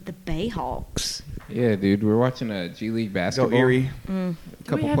Jayhawks. Yeah, dude, we're watching a G League basketball. Go Erie. A Do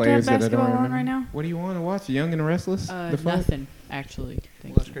couple we have players to have that I don't basketball on remember. right now? What do you want to watch? Young and Restless? The fight? Nothing, actually.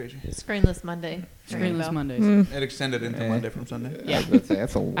 Thank That's you. crazy. Screenless Monday. Screenless Mondays. It extended into Monday from Sunday. I was about to say,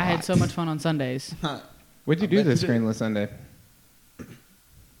 that's a lot. I had so much fun on Sundays. What'd you I do bet this you did. screenless Sunday?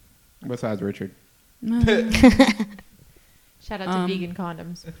 Besides Richard. Shout out to vegan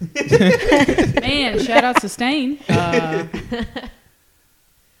condoms. Man, shout out to Stain.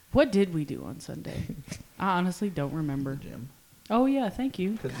 What did we do on Sunday? I honestly don't remember. Gym. Oh, yeah, thank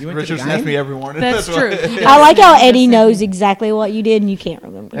you. You went to Richard the snaps game? me every morning. That's why. true. I like how Eddie knows exactly what you did and you can't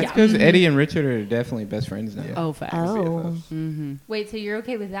remember. That's Yeah. because Eddie and Richard are definitely best friends now. Yeah. Oh, facts. Oh. Mm-hmm. Wait, so you're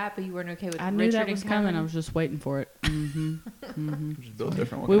okay with that, but you weren't okay with I knew Richard that was and coming. Kevin? I was just waiting for it. Mm-hmm. Just built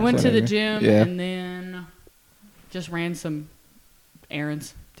different. We went to the Whatever. gym Yeah. and then just ran some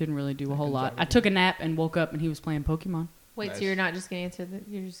errands. Didn't really do a whole lot. I took a nap and woke up and he was playing Pokemon. Wait, Nice. so you're not just gonna answer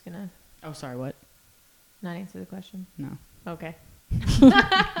you're just gonna Oh, sorry, what? not answer the question? No. Okay.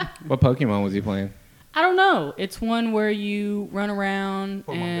 What Pokemon was he playing? I don't know. It's one where you run around Pokemon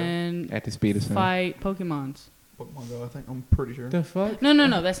Go. and At the speed of sound. fight Pokemons. Pokemon Go, I think. I'm pretty sure. The fuck? No,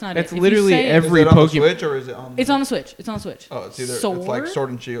 that's not That's it. If you literally say- every is it on the Pokemon- Switch or is it on? It's on the Switch. It's on the Switch. Oh, it's either Sword? it's like Sword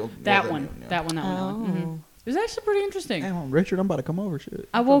and Shield. That Yeah, one. yeah. That one. Mhm. It was actually pretty interesting. Hey, Richard, I'm about to come over. Shit.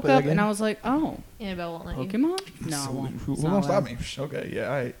 I woke up and I was like, "Oh, Annabelle won't let you. Pokemon? No, I won't. Who It's won't not stop allowed. me? Okay,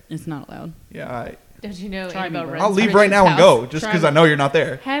 yeah, I, It's not allowed. yeah, I. Don't you know Try me, Annabelle bro. runs I'll leave Richard's right now and house? go, just Try because me. I know you're not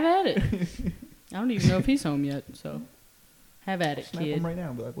there. Have at it. I don't even know if he's home yet, so have at it, Snap kid. him right now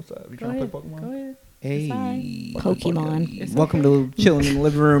and be like, "What's up? You Go trying to ahead. play Pokemon?" Go ahead. Hey. Pokemon. Welcome to Chilling in the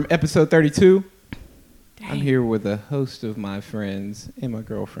Living Room, episode 32. I'm Dang. here with a host of my friends and my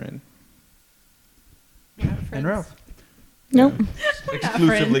girlfriend. And Ralph. Nope.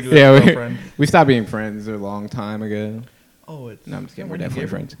 Exclusively Yeah, we're- girlfriend. We stopped being friends a long time ago. Oh, it's. No, I'm just kidding. We're when you definitely get-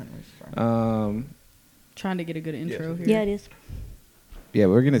 friends. anyways, sorry. Trying to get a good intro here. Yeah, it is. Yeah,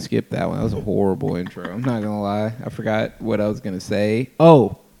 we're going to skip that one. That was a horrible intro. I'm not going to lie. I forgot what I was going to say.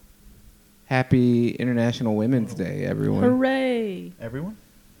 Oh, happy International Women's Day, everyone. Hooray! Everyone,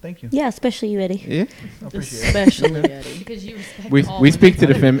 thank you. Yeah, especially you, Eddie. Yeah. I appreciate it. Especially Eddie. Because you respect We, all we speak to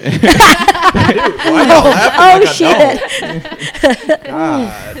the women. fem. Why y'all laughing Oh, like I shit. don't?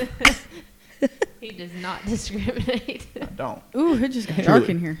 God, He does not discriminate. I don't. Ooh, it just got dark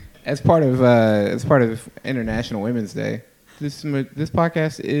in here. as part of International Women's Day, this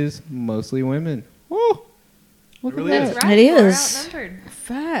podcast is mostly women. Woo! Look really at is. that. That's right. It We're is. outnumbered.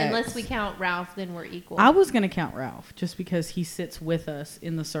 Facts. Unless we count Ralph, then we're equal. I was gonna count Ralph just because he sits with us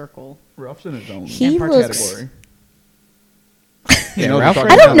in the circle. Ralph's in his own He looks- category. Yeah, knows Ralph what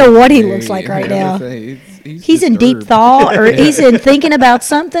right I don't now know what he looks looks like right I now. was gonna say, He's in deep disturbed. thought, or he's in thinking about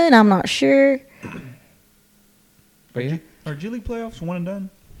something. I'm not sure. But yeah, Are G League playoffs one and done?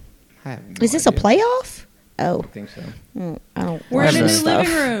 I have no Is this a idea. playoff? Oh, I think so. I don't. We're watch in a new this stuff.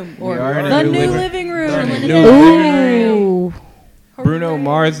 living room. We Or are in a the new new living- living room. We're in a In the new Ooh. Bruno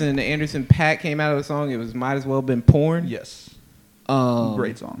Mars and Anderson .Paak came out of the song. It was Might As Well Been Porn. Yes. Great.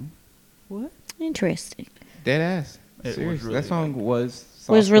 Great song. What? Interesting. Dead ass. It was Seriously. really That song was...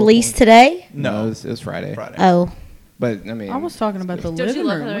 Was soft released porn. today? No, it was Friday. Friday. Oh, But, I mean... I was talking about the Don't you living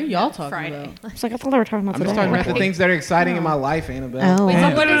love room. how What are they're y'all like talking Friday? about? I was like, I thought they were talking about I'm today. just talking about the Okay. things that are exciting in my life, Annabelle. Oh. Wait,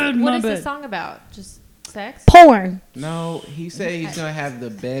 so what is, My what is the bad. song about? Just sex? Porn. No, he said he's going to have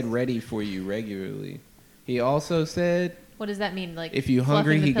the bed ready for you regularly. He also said, What does that mean? Like if you're fluffing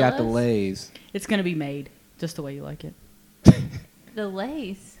hungry, the he got the pillows? lays. It's gonna be made just the way you like it. The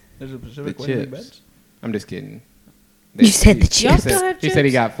lace. There's a specific The way to make chips. beds. I'm just kidding. You said the he chips. Y'all still have He said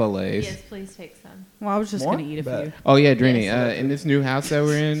he chips? got fillets. Yes, please take some. Well, I was just More? gonna eat a Bet. few. Oh yeah, Drini. Yes. In this new house that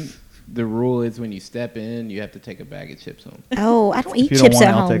we're in, the rule is when you step in, you have to take a bag of chips home. Oh, I don't eat you don't chips want it,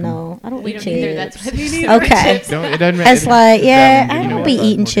 at I'll home. take 'em. No, I don't We eat don't either. That's chips. why there's need so many Okay. chips. Don't, it doesn't. It's like, yeah, I you know don't be what?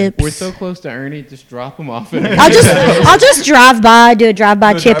 eating chips. We're so close to Ernie. Just drop them off. I'll just drive by, do a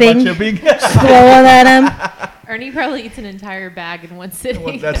drive-by chipping, throw them at him. Ernie probably eats an entire bag in one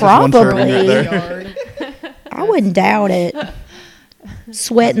sitting. That's just one serving right there. Yard. I wouldn't doubt it.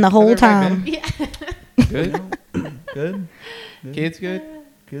 Sweating the whole time. Yeah. Good. Good. Kids good.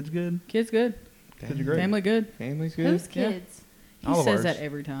 Kids good. Kids good. Kids are great. Family good. Family's good. Who's Yeah. kids? He All of says ours. that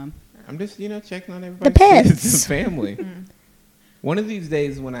every time. I'm just checking on everybody. pets. Family. One of these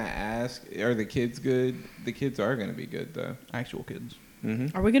days, when I ask, are the kids good? The kids are going to be good though. Actual kids.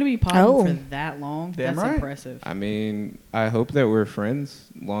 Are we gonna be potting Oh. for that long? Damn That's right. impressive. I mean, I hope that we're friends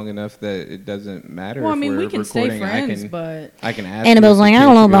long enough that it doesn't matter. Well, I if mean, we're we can stay recording. friends, but I can ask. Annabelle's you if like, the I don't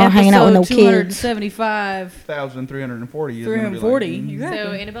kids know are about good. hanging out with no kids. 275. 1,340. 340. Like, Exactly.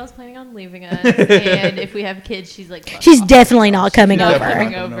 So Annabelle's planning on leaving us, and if we have kids, she's like, fuck She's off. definitely not coming Not over.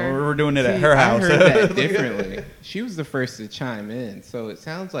 coming no, over. we're doing it at See, her I house. heard that differently. She was the first to chime in, so it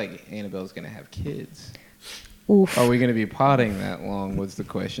sounds like Annabelle's gonna have kids. Oof. Are we gonna be potting that long? Was the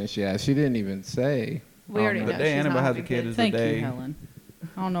question she asked. She didn't even say. We already Oh, know no. The day she's Annabelle not has a having kid kids. is the Thank day. you, Helen.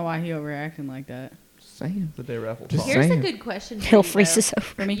 I don't know why he overacting like that. Sam. The day raffle. Just song. Here's saying. a good question. For He'll you, freeze though. us over.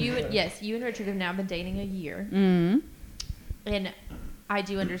 For me. You and Richard have now been dating a year, Mm-hmm. and I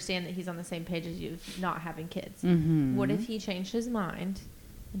do understand that he's on the same page as you, of not having kids. Mm-hmm. What if he changed his mind,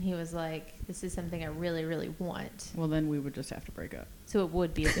 and he was like, "This is something I really, really want." Well, then we would just have to break up. So it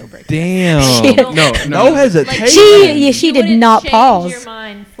would be a deal breaker. Damn. Shit. No hesitation. She you did wouldn't not change pause. Your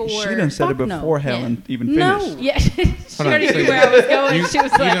mind for She done said it Fuck no. before Helen even No. finished. Yeah, she Hold on, already so knew where I was going. you- She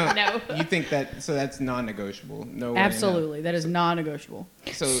was you like, don't- "No." You think that? So that's non-negotiable. No. way, no. Absolutely, that is non-negotiable.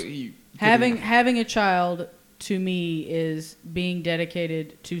 So you Having a child to me is being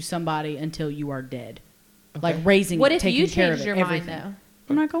dedicated to somebody until you are dead, like raising, What it, if taking you care of changed it, your everything. mind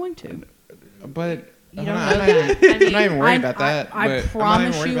I'm not going to. But You I'm don't not, know I'm not that. even- I mean, I'm not even worried about that. I but I'm not even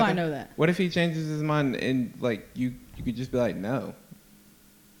promise worried you, about I know that. What if he changes his mind and like you could just be like no,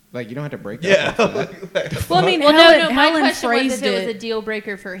 like you don't have to break Yeah. up after that. Well, I mean, Well, Helen, my Helen question was phrased if it was a it deal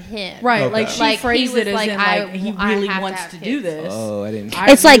breaker for him. right. Okay. Like she Like, he phrased was it as like, in I- like he I really have to wants have to kids. do this. Oh, I didn't.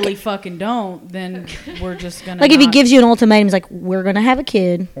 I It's like- really fucking don't. Then we're just gonna Like if he not- gives you an ultimatum, he's like, we're gonna have a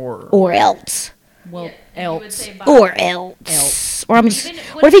kid, Or else, well Yeah, you would else. say bye. or else, or I'm just, Even-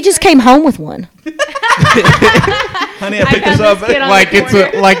 what if he just came home with one? honey, I picked found this up. this kid on like the it's a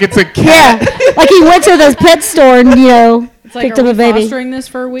corner. like it's a cat. Yeah, like he went to the pet store and It's like, picked are up we a baby. fostering this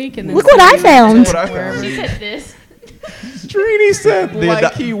for a week and then Look what I sending it found. to Look what I wherever. found. She said this. Trini said The like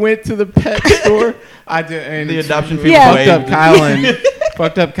ado- he went to the pet store. I did. And The adoption fucked fee Yeah. was up waived. Kylan.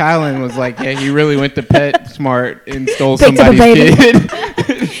 Fucked up Kylan was like, yeah, he really went to PetSmart and stole Picked up a somebody's baby.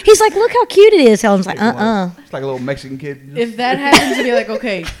 kid. He's like, look how cute it is. Helen's like, It's like a little Mexican kid. If that happens to be like,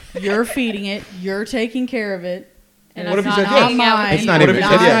 okay, you're feeding it, you're taking care of it, and What it's if he not said yes? hanging out with It's you, not What even. if It's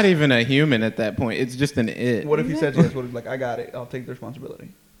he said yes? not even a human at that point. It's just an it. What if he said yes? What if like I got it? I'll take the responsibility.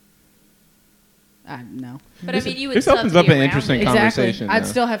 No. But I mean, you would This still opens have to up be an around interesting it. conversation. I'd though.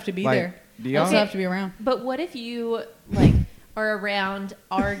 still have to be Like, there. do I'd y'all? still have to be around. But what if you like are around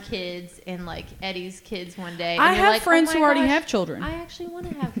our kids and like Eddie's kids one day? And I you're have like, friends "Oh who my already gosh, have children. I actually want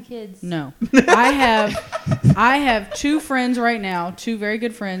to have kids. No, I have two friends right now, two very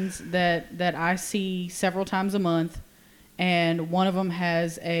good friends that I see several times a month, and one of them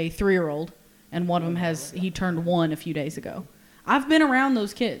has a 3-year-old, and one of them he turned 1 a few days ago. I've been around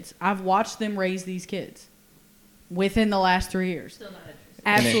those kids. I've watched them raise these kids within the last 3 years. Still not interested.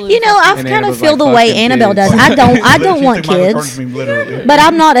 Absolutely. You know, I And kind Annabelle's of feel like, the "Fuck way them Annabelle kids." does. I don't She want took my kids, retarded literally. but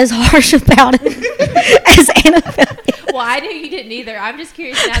I'm not as harsh about it as Annabelle. Well, I knew you didn't either. I'm just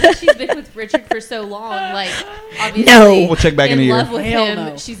curious now that she's been with Richard for so long. Like, obviously, No. We'll check back in a year. love with Hell him.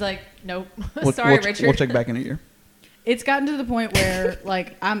 no. She's like, nope. We'll- Sorry, we'll, Richard. We'll check back in a year. It's gotten to the point where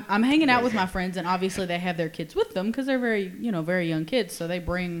like I'm hanging out with my friends, and obviously they have their kids with them because they're very young kids, so they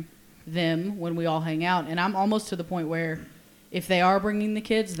bring them when we all hang out, and I'm almost to the point where if they are bringing the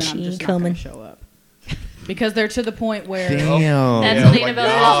kids, then I'm She just not coming. going to show up because they're to the point where. Damn. That's Yeah, what like,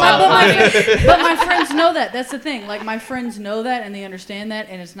 Annabelle's oh. all But about. my, but my friends know that. That's the thing. Like my friends know that and they understand that,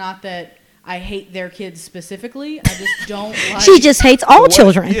 and it's not that I hate their kids specifically. I just don't like. She just hates all What-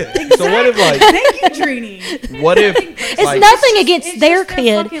 children. Yeah. So what if like Thank you, Trini. what if It's like nothing against It's their just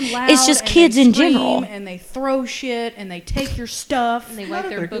they're kid. fucking loud It's just and kids they in scream general. And they throw shit and they take your stuff. And they wipe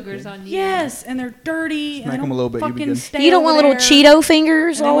their boogers on you. Yes, and they're dirty. Smack and they 'em a don't little bit, you be fucking good. stay You don't over want little there. Cheeto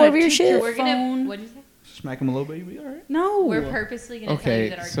fingers And they all wanna over your take your shit. We're gonna. phone. What'd you say? smack him a little bit? You'll be all right. No. We're purposely gonna tell Okay, you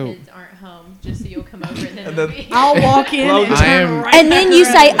that our so- kids aren't home, just so you'll come over and then. And they'll then- be- I'll walk in Well, and I turn am- right And then back you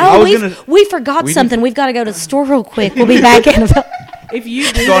around. say, I "Oh, was we gonna- we forgot We something. We've got to go to the store real quick. We'll be back in about." If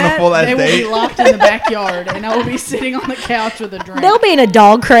you do Go on a that, full-ass they will be date. locked in the backyard, and I will be sitting on the couch with a drink. They'll be in a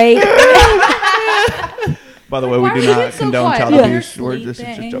dog crate. By the way, Why we are do you not being so condone quiet? child Yeah. abuse. We're just it's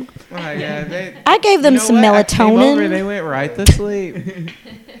a Sleeping. joke. Oh my God, they- I gave them You know some what? I came over, melatonin. they went right to sleep.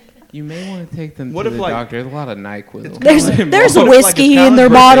 You may want to take them What to if, the like- doctor. There's a lot of NyQuil. There's What if, a like, whiskey it's in their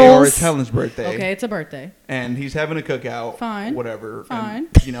Kylan's birthday Or bottles. it's Helen's birthday. Okay, it's a birthday. And he's having a cookout. Fine. Whatever. Fine.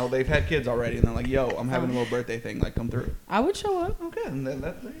 And, you know, they've had kids already, and they're like, "Yo, I'm having a Fine. little birthday thing. Like, come through." I would show up. Okay, and then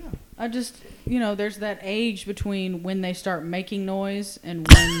that there you go. I just, there's that age between when they start making noise and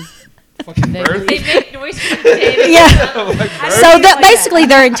when Fucking They birth. They make noise for dating. Yeah. Like, So that basically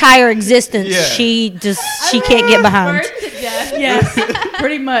their entire existence, Yeah. she can't get behind. Birth to death. Yes,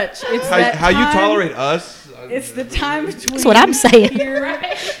 pretty much. It's that how you time- tolerate us? It's the time between. That's what I'm saying. Here.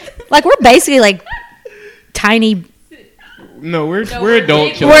 Right? Like we're basically like tiny. No, we're No, we're we're adult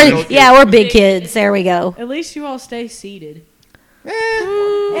big. children. We're big kids. There we go. At least you all stay seated. Eh,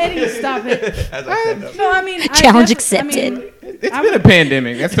 Eddie, stop it. As I stand up. No, I mean Challenge I accepted. mean, it's been a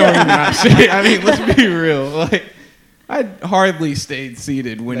pandemic. That's the only reason I'm saying. I mean, let's be real. Like, I hardly stayed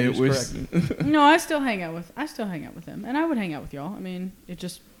seated when That it is was. no, I still hang out with him, and I would hang out with y'all. I mean, it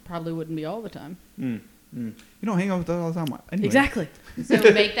just probably wouldn't be all the time. You don't hang out with us all the time. Anyway. Exactly. So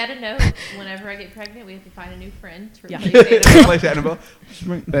make that a note. Whenever I get pregnant, we have to find a new friend to Yeah. replace Annabelle. Place Annabelle. Just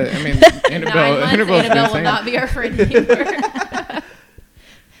bring- But, I mean, 9 Annabelle, months, Annabelle's been Annabelle will saying- not be our friend anymore.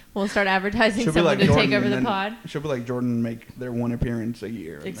 We'll start advertising She'll be someone like to Jordan, take over and the then pod. She'll be like Jordan, make their one appearance a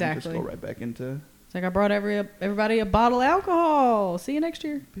year. And then Exactly. just go right back into. It's like I brought everybody a bottle of alcohol. See you next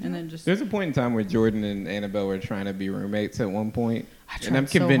year, and then just. There's a point in time where Jordan and Annabelle were trying to be roommates at one point, I and I'm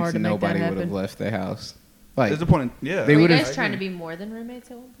tried so hard convinced to make that nobody would have happen. left the house. Like, There's a point. Yeah. They Were you would've- guys trying to be more than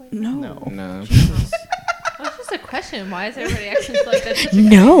roommates at one point? No. no. Well, it's just a question. Why is everybody acting like that's such a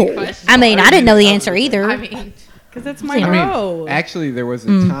No, crazy question? I mean I didn't know the answer either. I mean, Because that's my I mean, bro. Actually, there was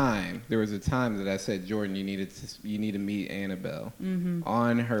a time. There was a time that I said, Jordan, you need to meet Annabelle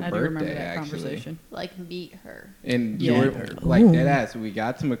on her I do remember birthday. that Actually, conversation. like meet her. and Yeah. Jordan, like Ooh. dead ass, we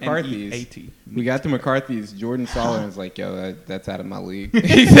got to McCarthy's. M-E-A-T. We got to McCarthy's. Jordan saw her and was like, "Yo, that's out of my league."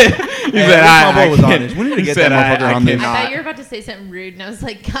 he said, my boy was can't- honest. We need to he get said, that motherfucker on this. I cannot." thought you were about to say something rude, and I was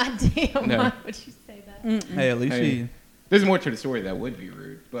like, God damn, No. why would you say that? Hey, at least Hey. she. There's more to the story that would be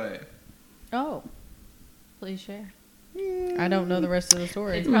rude, but Oh, Please share. I don't know the rest of the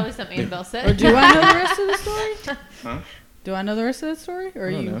story. It's probably something Annabelle said. Or do I know the rest of the story? huh? Do I know the rest of the story? Or are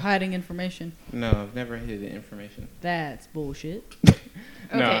I don't you know. hiding information? No, I've never hid the information. That's bullshit. Okay,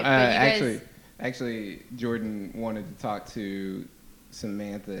 No, but you guys- actually, Jordan wanted to talk to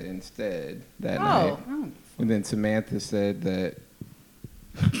Samantha instead that Oh. night, Oh. and then Samantha said that.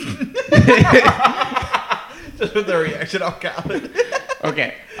 Just with the reaction, I'll count it.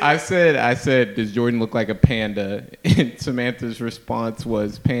 Okay, I said, does Jordan look like a panda? And Samantha's response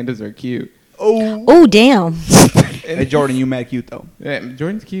was, pandas are cute. Oh. Oh damn! Hey, Jordan, you mad cute though. Yeah,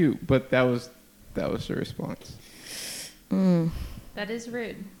 Jordan's cute, but that was her response. that is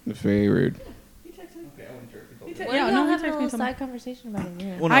rude. It's very rude. What Yeah, if y'all no, he having texted a me little something. side conversation about it?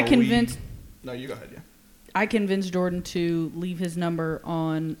 Yeah. Well, no, I convinced No, you go ahead. Yeah. I convinced Jordan to leave his number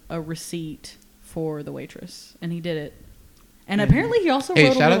on a receipt for the waitress, and he did it. And apparently, he also Hey,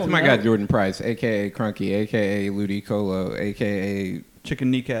 wrote shout a out little to my note. guy Jordan Price, aka Crunky, aka Ludi Colo, aka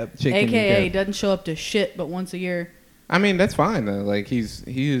Chicken kneecap. Chicken. AKA Kneecap. doesn't show up to shit but once a year. I mean, that's fine though. Like he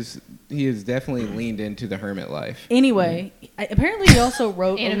is definitely leaned into the hermit life. Anyway, apparently he also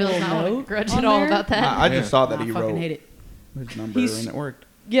wrote a Annabelle's little not note grudge on at all there. about that. I Yeah. just saw that I he fucking wrote hate it. his number He's- and it worked.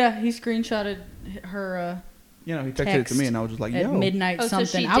 Yeah, he screenshotted her You know, he texted it text to me and I was just like, at yo. midnight Oh, so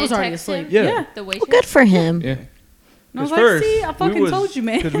something. she I was did already text asleep. him? Yeah. The Well, waitress. good for him. Yeah. And I was 'Cause like, see, I fucking told you,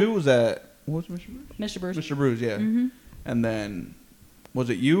 man. Because we was at, what was Mr. Bruce? Mr. Bruce. Mr. Bruce, yeah. Mm-hmm. And then, was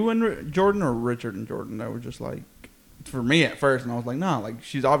it you and Jordan or Richard and Jordan that were just like, for me at first, and I was like, nah, like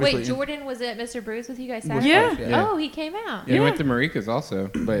she's obviously. Wait, Jordan was at Mr. Bruce with you guys With Saturday? Yeah. us, Yeah. Oh, he came out. Yeah, he went to Marika's also,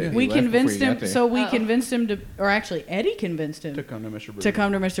 but he We left convinced before he him. got there. So we Oh. convinced him to, or actually Eddie convinced him to come to Mr. Bruce. to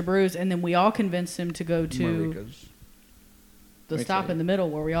come to Mr. Bruce, and then we all convinced him to go to Marika's the Makes stop sense. in the middle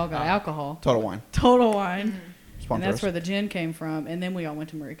where we all got alcohol. Total Wine. Total Wine. Sponsor And that's us. where the gin came from, and then we all went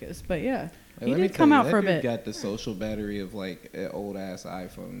to Marika's. But yeah, Hey, he let me did tell come you, out that for a dude bit. Got the social battery of like an old ass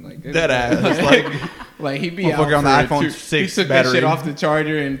iPhone, like Dead ass. Like, Like he'd be out Motherfucker on the for iPhone he 6 took that shit battery. off the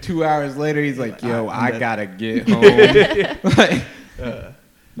charger, and 2 hours later he's like, "Yo, I'm I dead." gotta get home." Like,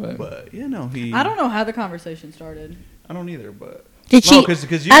 but but you know he. I don't know how the conversation started. I don't either, but. Did she? No, 'cause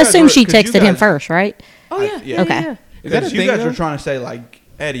you I guys assume were- she 'cause you texted him guys- first, right? Oh I- yeah, yeah. yeah, Okay. yeah. is that a you thing? guys though? were trying to say like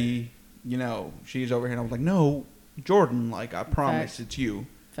Eddie, you know, she's over here, and I was like, no, Jordan, like I promise Facts. it's you.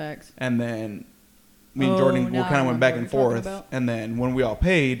 Facts. And then me and Oh, Jordan we now I kind of went remember back what and you're talking forth, about. and then when we all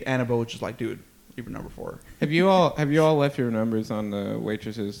paid, Annabelle was just like, dude, leave your number for her. Have you all left your numbers on the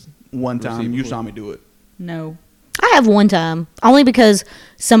waitresses? One time Receipt you before? saw me do it. No. I have one time, only because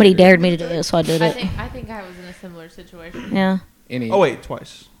somebody dared me to do it, so I did I it. think I was in a similar situation. Yeah. Any Oh wait,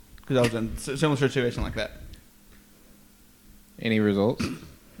 twice, because I was in a similar situation like that. any results?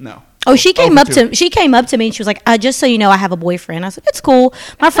 No. Oh, she came for up two. to she came up to me and she was like, "Just so you know, I have a boyfriend." I said, "It's cool."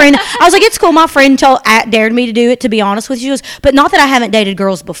 My friend, I was like, "It's cool." My friend dared me to do it. To be honest with you, she goes, "But not that I haven't dated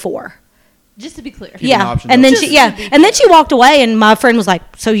girls before." Just to be clear. Keep an Yeah, option and then open. and then she walked away, and my friend was like,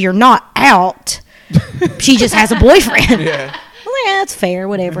 "So you're not out? She just has a boyfriend." Yeah. Well, yeah, that's fair,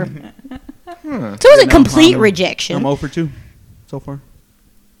 whatever. Huh. So it was a No, complete I'm rejection. 0 for 2 so far.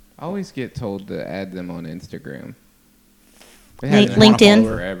 I always get told to add them on Instagram. They Link- haven't had LinkedIn? it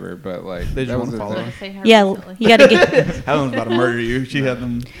forever, but like They just that wanna was the follow. thing. I say her Yeah, recently. you gotta get Helen's about to murder you. She had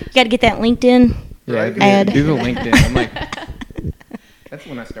them. get that LinkedIn. Yeah, Ad. do the LinkedIn. I'm like, that's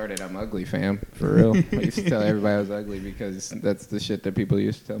when I started. I'm ugly, fam. For real. I used to tell everybody I was ugly because that's the shit that people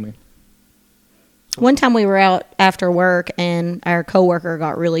used to tell me. One time we were out after work and our coworker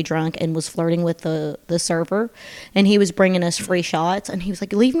got really drunk and was flirting with the server, and he was bringing us free shots, and he was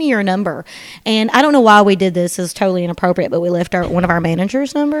like, "Leave me your number." And I don't know why we did this. It's totally inappropriate, but we left one of our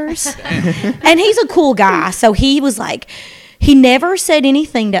manager's numbers. And he's a cool guy, so he was like, he never said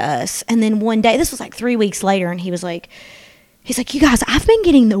anything to us. And then one day, this was like 3 weeks later, and he's like, "You guys, I've been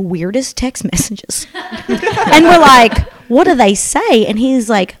getting the weirdest text messages." And we're like, "What do they say?" And he's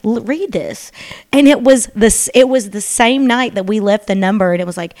like, "Read this." And it was the same night that we left the number, and it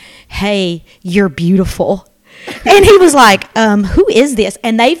was like, "Hey, you're beautiful." And he was like, "Who is this?"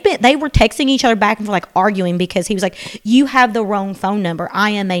 And they were texting each other back and forth, like arguing, because he was like, "You have the wrong phone number.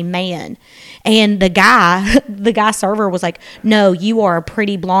 I am a man." And the guy server was like, "No, you are a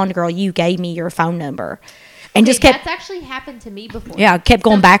pretty blonde girl. You gave me your phone number." And just kept, That's actually happened to me before. yeah, kept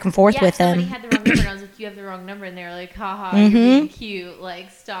going back and forth with somebody them. had the wrong number, and I was like, "You have the wrong number," and they were like, "Haha, you're being cute. Like,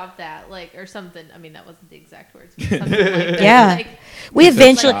 stop that." Like, or something. I mean, that wasn't the exact words. But something like that. Yeah. Like, We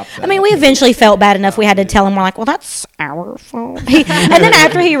eventually, stop that. we eventually felt bad enough. We had to tell him, we're like, "Well, that's our fault." And then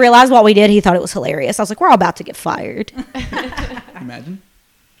after he realized what we did, he thought it was hilarious. I was like, "We're all about to get fired." Imagine.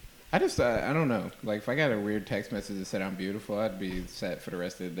 I just, I don't know. Like, if I got a weird text message that said I'm beautiful, I'd be set for the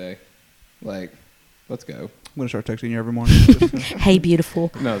rest of the day. Like, let's go. I'm gonna start texting you every morning. Hey,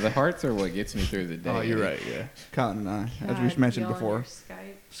 beautiful. No, the hearts are what gets me through the day. Oh, you're right. Yeah, Colin and I, as God, we mentioned y'all on before, your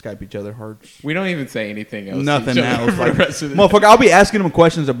Skype. Skype each other hearts. We don't even say anything else. to Nothing each other else. for Like, the rest of the motherfucker, I'll be asking him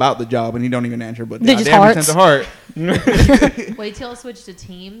questions about the job and he don't even answer. But They're just goddamn, he hearts. sends a heart. Wait till I switch to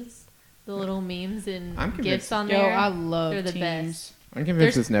Teams. The little memes and I'm convinced- gifs on Yo, there. I love They're the Teams. best. I'm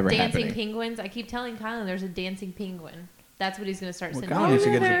convinced There's it's never dancing happening. penguins. I keep telling Kylan there's a dancing penguin. That's what he's gonna start Well, sending. Colin me. needs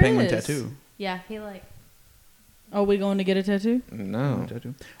to get there his penguin is. tattoo. Yeah, he like. Are we going to get a tattoo? No.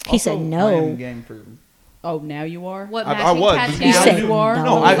 Tattoo. He said Also, no. playing game for. Oh, now you are? What I matching was. tattoos? He said you are? no.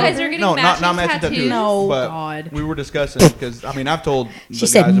 No, You I, guys are getting no, not matching matching tattoos? tattoos. No, but God. we were discussing because I mean I've told the She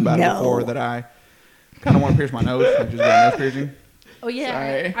guys said about it no. before that I kind of want to pierce my nose, like just get a nose piercing. Oh yeah,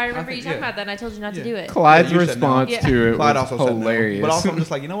 Sorry. I remember I you think- talking yeah. about that, and I told you not to Yeah. do it. Clyde's Yeah, you said no. response Yeah. to it Clyde was also hilarious. said no, but also I'm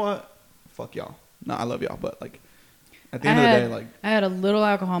just like, you know what? Fuck y'all. No, I love y'all, but like at the end of the day, like I had a little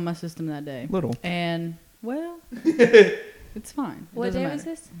alcohol in my system that day. little And, well, it's fine. It What doesn't day matter. was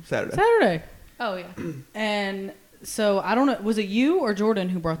this? Saturday. Saturday. Oh yeah. And so I don't know. Was it you or Jordan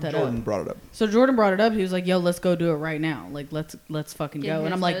who brought that Jordan up? brought it up. So Jordan brought it up. He was like, "Yo, let's go do it right now. Like, let's fucking Get go." And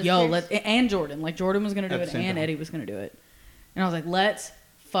his I'm like, nose "Yo, pierced? and Jordan. Like, Jordan was gonna do At the it, same and time. Eddie was gonna do it." And I was like, "Let's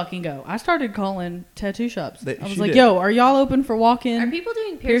fucking go." I started calling tattoo shops. I was she like, did. "Yo, are y'all open for Are walk-in?" people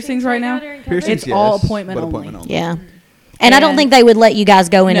doing Piercings right now? during COVID? Piercings, It's all yes, appointment but only. Yeah. And I don't And- think they would let you guys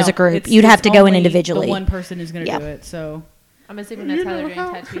go in as a No, group. it's- You'd have it's to go in only individually. The one person who's gonna Yeah. do it. So I'm assuming that's how they're doing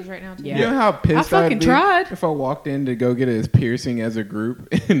tattoos right now too. Yeah. You know how pissed I fucking I'd be tried. if I walked in to go get a piercing as a group,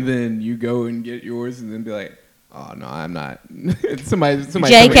 and then you go and get yours, and then be like, "Oh no, I'm not." somebody. JK. told me,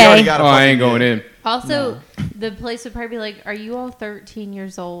 You already Oh, I ain't gotta going in. Also, the place would probably be like, "Are you all 13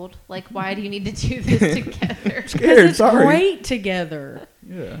 years old? Like, why do you need to do this together?" Scared, it's sorry. great together.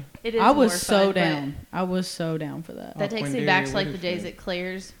 Yeah. It is I was more so fun, but down. I was so down for that. That takes When me do back you- to like what the is days that? at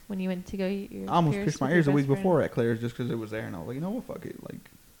Claire's when you went to go get your. I almost pierced pierced my with your ears a best week friend. before at Claire's just because it was there, and I was like, you know what, fuck it, like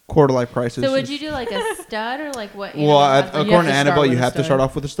quarter life crisis. So would just- you do like a stud or like what? Well, Annabelle has, like, according to to start Annabelle, you with a have to stud. start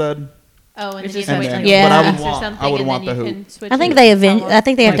off with a stud. Oh, and It's then you just have to like- wait till Yeah. you But I get would pierced or want- something, I would and want then the you hoop. can switch I think it. they How long? I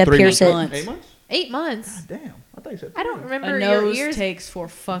think they have Like to 3 pierce months. it. 8 months? 8 months. Damn, I thought you said. I don't 3. remember A your nose ears. takes for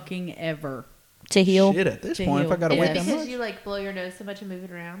fucking ever. To heal. Shit, at this To point, if heal. I gotta Is wait it that because much. you like blow your nose so much and move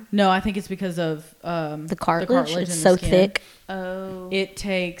it around? No, I think it's because of The cartilage. in It's the so skin. thick. Oh,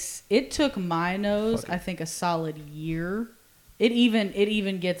 It took my nose, Fuck it. I think, a solid year. It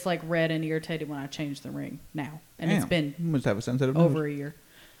even gets like red and irritated when I change the ring now, and it's Damn. been You must have a sensitive over nose. a year.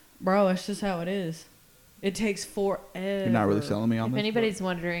 Bro, it's just how it is. It takes forever. You're not really selling me on If this. anybody's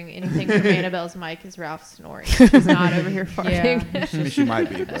wondering, anything from Annabelle's mic is Ralph snoring. She's not over here farting. Yeah, I mean, she might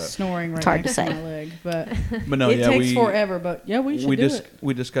be, but snoring right It's hard next to to say. my leg, but no, it yeah, takes forever. But yeah, we should do it.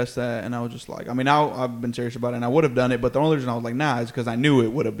 we discussed that, and I was just like, I mean, I've been serious about it, and I would have done it, but the only reason I was like, nah, is because I knew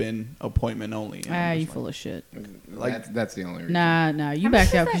it would have been appointment only. And I'm You just full of shit. Like- that's the only reason. Nah, you How much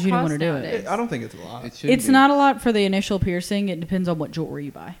backed does out that because you didn't want to cost do nowadays? it. I don't think it's a lot. It should It's be. not a lot for the initial piercing. It depends on what jewelry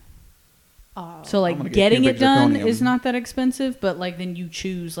you buy. Oh. So I'm gonna like get getting pubic it done zirconium. is not that expensive, but like then you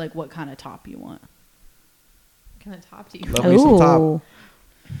choose like what kind of top you want. What kind of top do you Love me some top. Ooh.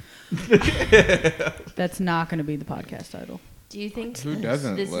 That's not going to be the podcast title. Do you think Who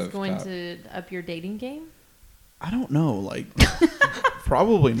doesn't this is love going top? to up your dating game? I don't know. Like,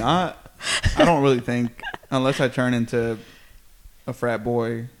 probably not. I don't really think, unless I turn into a frat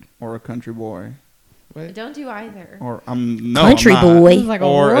boy or a country boy, I don't do either. or I'm no Country I'm not. boy. This is like a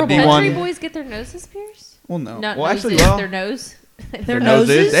Or a horrible. D1. Country boys get their noses pierced? Well, no. Not well, noses, actually, well, their nose. Their noses.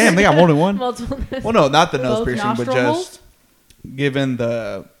 noses? Damn, they got more than one. Multiple noses. Well, no, not the nose Both piercing, but nostril just given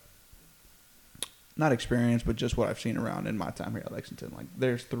the not experience, but just what I've seen around in my time here at Lexington. Like,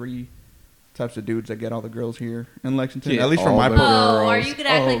 there's 3 types of dudes that get all the girls here in Lexington. Get at least from all my the point. Oh, are girls. you gonna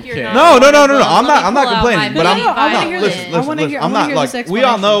act like you're Okay. not? No. Well, I'm let not me pull out complaining, my but I'm booty I wanna vibe. hear listen, this. listen, I wanna listen. hear- I I'm wanna not hear like this we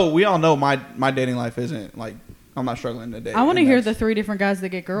all explanation. know my dating life isn't like I'm not struggling to date. I want to and hear that's- the 3 different guys that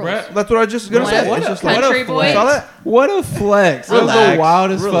get girls. Brett, That's what I was just gonna say. It's just like Country boys. saw that? What a flex. That was the Relax.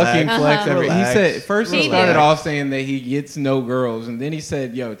 wildest Relax. fucking flex ever. Relax. He said, first he He started did. off saying that he gets no girls, and then he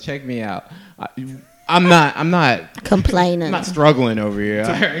said, yo, check me out. I'm not Complaining. struggling over here.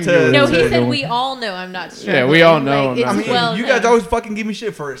 No, he to- said we all know I'm not struggling. Yeah, we all know Like, I'm it's not I mean, well you guys known. always fucking give me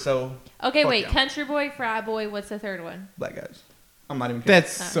shit for it, so Okay, Fuck wait. yeah. Country boy, frat boy. What's the third one? black guys. I'm not even kidding.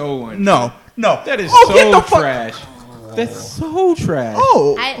 That's so untrue. No. That is Oh, get so the fuck- trash. That's so trash.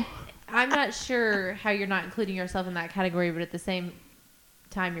 Oh. I'm not sure how you're not including yourself in that category, but at the same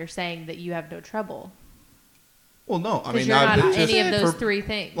time, you're saying that you have no trouble Well, no. I because mean, you're not it's any just of those for- 3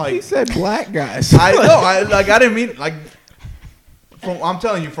 things. He Like, said black guys. I know. I didn't mean like. I'm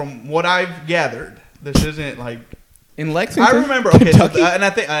telling you, from what I've gathered, this isn't like. In Lexington, I remember. Okay, so, Kentucky? and I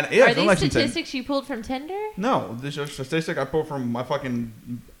think yeah, Are it's in these Lexington. statistics you pulled from Tinder? No, this is a statistic I pulled from my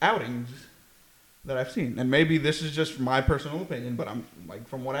fucking outings that I've seen, and maybe this is just my personal opinion, but I'm like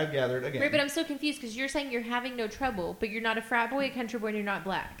from what I've gathered again. Right, but I'm so confused because you're saying you're having no trouble, but you're not a frat boy, a country boy, and you're not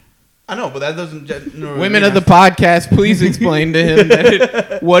black. I know, but that doesn't. Women of the podcast, please explain to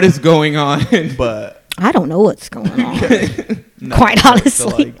him what is going on. But I don't know what's going on. no, Quite so,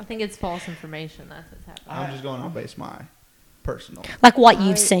 honestly. like, I think it's false information. That's what's happening. I'm just going on base my personal. Like what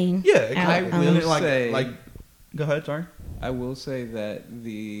you've seen. Yeah, exactly. I will And like, say- like, go ahead. Sorry. I will say that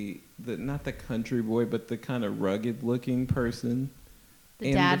the not the country boy, but the kind of rugged looking person, The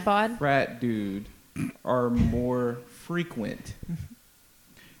and dad the bod? frat dude, are more frequent.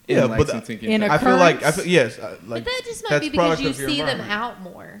 Yeah, in but Lexington, in a Kentucky. I feel like Occurrence? yes, But like that just might that's be because product you of your see them environment. out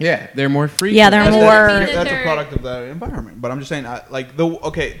more. yeah, they're more frequent. Yeah, they're That doesn't more- mean that That's a they're- product of the environment. But I'm just saying, like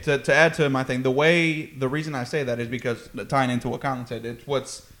to add to my thing, the reason I say that is because tying into what Colin said, it's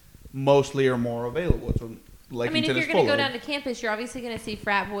what's mostly or more available. It's what I Lexington mean, if you're is going full to go of. down to campus, you're obviously going to see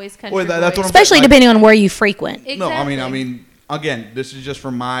frat boys, country Well, that's boys. what I'm Especially like- depending on where you frequent. Exactly. No, I mean, again, this is just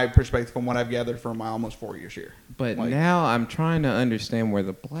from my perspective, from what I've gathered from my almost 4 years here. But Like- now I'm trying to understand where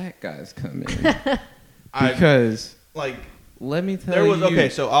the black guys come in I because like let me tell there was you. okay.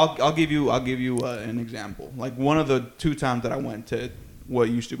 So I'll give you an example. Like one of the 2 times that I went to what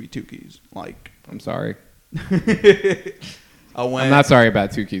used to be Two Keys. Like I'm sorry. I went. I'm not sorry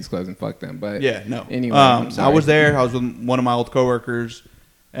about Two Keys closing. Fuck them. But Yeah, no. Anyway, I'm I sorry. was there. I was with one of my old coworkers,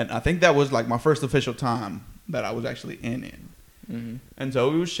 and I think that was like my first official time that I was actually in. Mhm. And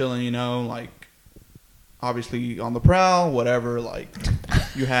so we was chilling, you know, like obviously on the prowl, whatever. Like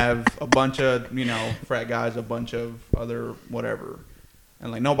you have a bunch of, you know, frat guys, a bunch of other whatever,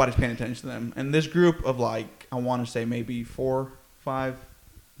 and like nobody's paying attention to them. And this group of like I want to say maybe 4, 5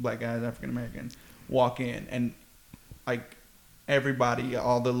 black guys, African Americans, walk in, and like everybody,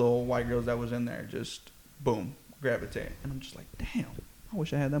 all the little white girls that was in there, just boom, gravitate. And I'm just like, damn. I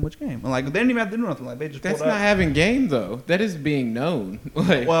wish I had that much game. And like they didn't even have to do nothing. Like they just That's pulled not up. having game though. That is being known.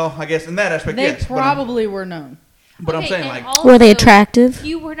 Like, Well, I guess in that aspect, They yes. probably were known. But I'm Okay, saying and like also, Were they attractive?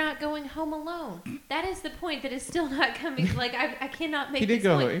 You were not going home alone. That is the point that is still not coming. Like, I cannot make he did this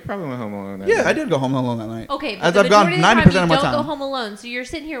go. point. He probably went home alone. That yeah, night. I did go home alone that night. Okay, but As the I've gone majority of the 90% time of you my don't go time. home alone. So you're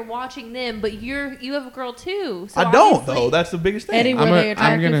sitting here watching them, but you have a girl too. So I don't obviously- though. That's the biggest thing. Eddie, were I'm they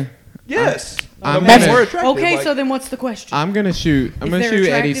gonna. attractive? Yes. I'm The men gonna- were attractive, Okay, like- so then what's the question? I'm gonna shoot. I'm If gonna they're shoot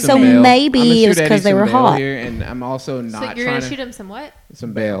Eddie attractive- some So bail. maybe I'm gonna it was shoot 'cause Eddie they some were bail hot. Here, and I'm also So not you're trying gonna to shoot him some what?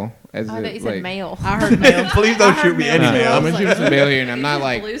 some bail. As Oh, I thought you a, said like, male. I heard male. Please I don't heard shoot me male. any no, male. I'm gonna shoot some bail here, and I'm not Is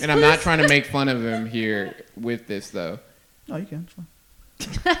like, Blue's and I'm not Clues? trying to make fun of him here with this though. No, you can.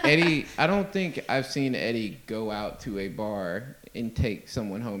 It's fine. Eddie, I don't think I've seen Eddie go out to a bar and take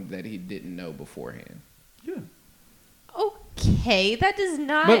someone home that he didn't know beforehand. Yeah. Okay, that does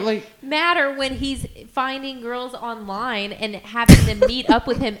not But, like- matter when he's finding girls online and having them meet up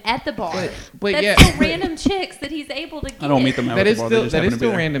with him at the bar. But That's yeah, still random chicks that he's able to get. I don't meet them at that the is bar. They still just that happen is to be still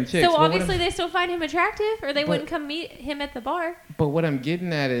there. random chicks. So But what obviously I'm- they still find him attractive, or they But- wouldn't come meet him at the bar. But what I'm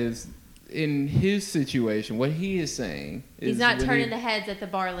getting at is, in his situation, what he is saying is He's not when turning he- the heads at the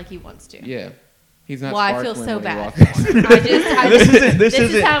bar like he wants to. Yeah, he's not. Well, I feel sparkling so when he bad. walks for in. him. This This is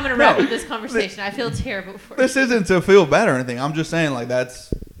isn't- how I'm gonna wrap no. up this conversation. I feel terrible for This you. isn't to feel bad or anything. I'm just saying, like,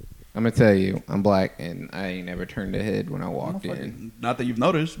 that's. I'm gonna tell you, I'm black, and I ain't never turned a head when I walked in. Fucking, not that you've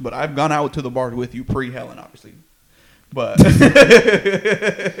noticed, but I've gone out to the bar with you pre-Helen, obviously. But Thanks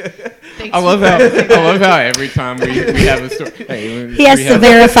I love for how prefacing I love how every time we have a story, hey, He has we to have-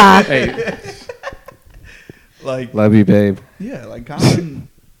 verify. Hey, like, love you, babe. yeah, like Colin.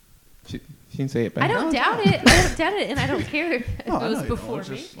 She didn't say it back. I don't doubt it. I don't doubt it, and I don't care if No, it I was know you don't. before It's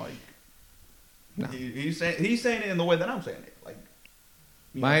me. just like No. he's saying it in the way that I'm saying it. Like,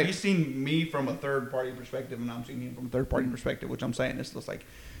 you know, My- he's seen me from a third party perspective, and I'm seeing him from a third party perspective. Which I'm saying it's just like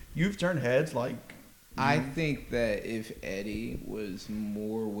you've turned heads. Like, I think that if Eddie was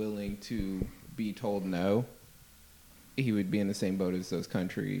more willing to be told no, he would be in the same boat as those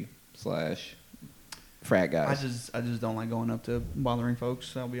country / frat I guys. just don't like going up to bothering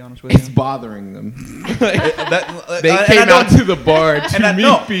folks. I'll be honest with It's you. bothering them. That- They and I came out don't- to the bar to and I- meet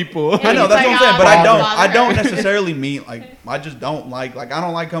no. people. I know He's that's like, what I'm saying, "Oh, but I bother don't her." necessarily mean like I just don't like I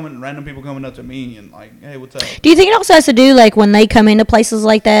don't like random people coming up to me and like, hey, what's up? Do you think it also has to do like when they come into places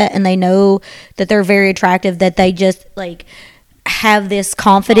like that and they know that they're very attractive, that they just like have this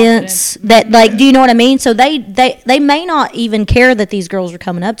confidence that like, do you know what I mean? So they may not even care that these girls are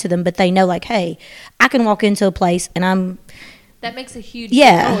coming up to them, but they know like, hey, I can walk into a place and I'm That makes a huge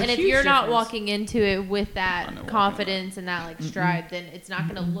Yeah. difference. Oh, And if huge you're not difference. walking into it with that I know what confidence and that like stride, then it's not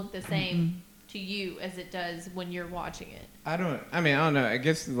going to look the same to you as it does when you're watching it. I don't know. I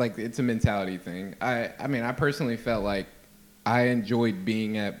guess like it's a mentality thing. I mean, I personally felt like I enjoyed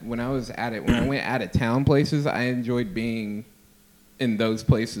being when I went out of town places, I enjoyed being in those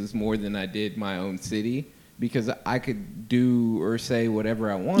places more than I did my own city because I could do or say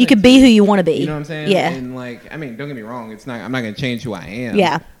whatever I wanted. you could be who you want to be. You know what I'm saying? Yeah. And like, I mean, don't get me wrong. I'm not going to change who I am.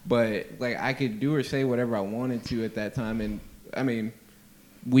 Yeah. But like, I could do or say whatever I wanted to at that time. And I mean,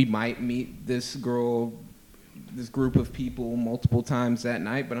 we might meet this group of people multiple times that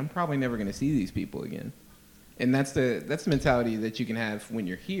night, but I'm probably never going to see these people again. And that's the mentality that you can have when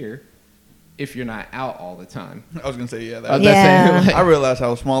you're here, if you're not out all the time. I was gonna say yeah. That's Yeah. it. I realize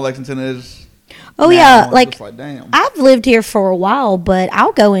how small Lexington is. Oh now. yeah, I'm like just like damn. I've lived here for a while, but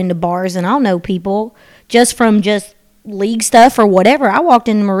I'll go into bars and I'll know people just from just league stuff or whatever. I walked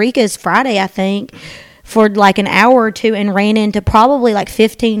into Marika's Friday, I think, for like an hour or two and ran into probably like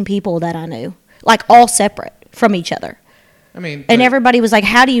 15 people that I knew, like all separate from each other. I mean, And but- everybody was like,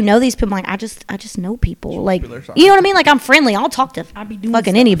 "How do you know these people?" I'm like, I just know people. Like, popular, sorry. you know what I mean? Like, I'm friendly. I'll talk to I be doing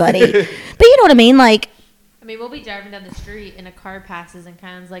fucking stuff. anybody. But you know what I mean? Like, I mean, we'll be driving down the street and a car passes and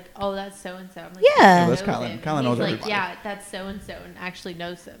Kyle's like, "Oh, that's so and so." I'm like, Yeah. "Who That's knows Kylan. him?" Kylan And knows he's like, everybody. "Yeah, that's so and so," and actually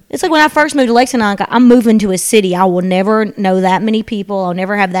knows them. it's like when I first moved to Lexington, I'm moving to a city. I will never know that many people. I'll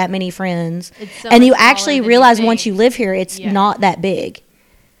never have that many friends. It's so And you much smaller actually than you realize once think. you live here, it's Yeah. not that big.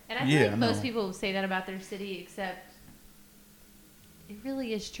 And I feel Yeah, like I most know. people say that about their city, except it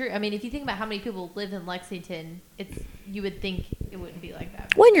really is true. I mean, if you think about how many people live in Lexington, you would think it wouldn't be like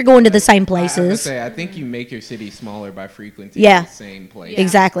that. When you're going to the same I places. think you make your city smaller by frequenting Yeah. the same place. Yeah.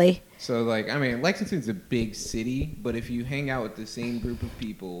 Exactly. So, like, I mean, Lexington's a big city, but if you hang out with the same group of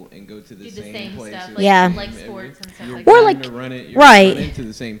people and go to the, Do the same places, stuff, like, Yeah. like sports and stuff you're like Or that. like- bound to run it, you're right. run into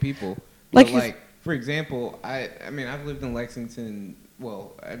the same people. Like But, if- like, for example, I mean, I've lived in Lexington.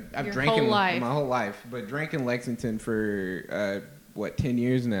 Well, I've Your drank whole in life. my whole life, but drank in Lexington for 10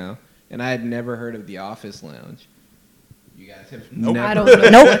 years now, and I had never heard of the Office Lounge. You guys have Nope. never. I don't know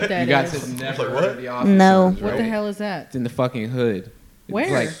Nope. what that you guys is. have never Like heard what? of the Office No. Lounge, What right? the hell is that? It's in the fucking hood. It's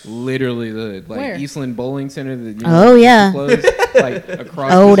Where? like literally the hood. Like Where? Eastland Bowling Center. Oh, yeah. Closed, like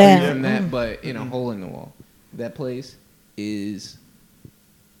across Oh, the street damn. from that, but in a hole in the wall. That place is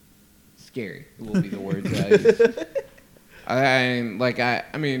scary. Will be the words that I use.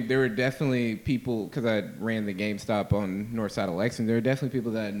 I mean, there were definitely people, because I ran the GameStop on north side of Lexington. There were definitely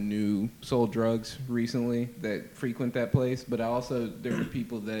people that I knew sold drugs recently that frequent that place. But there were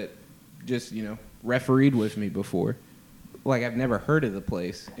people that just, refereed with me before. Like, I've never heard of the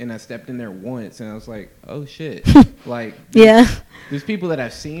place, and I stepped in there once, and I was like, oh shit. Like, there's people that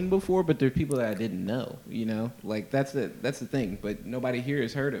I've seen before, but there's people that I didn't know. Like that's the thing. But nobody here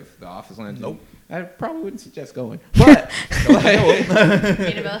has heard of the Office Lounge. Nope. I probably wouldn't suggest going. But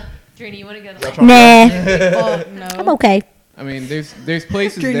Annabelle, Trini, you want to go to Nah, Oh, no. I'm okay. I mean, there's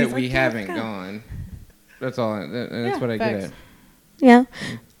places Trini's that like, we "Yeah, haven't let's go." gone. That's all. That's Yeah, what I get facts. at. Yeah.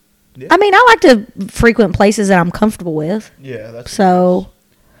 Yeah. I mean, I like to frequent places that I'm comfortable with. Yeah, that's So,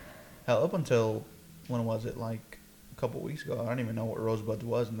 hell. Up until when was it? Like a couple weeks ago, I didn't even know what Rosebuds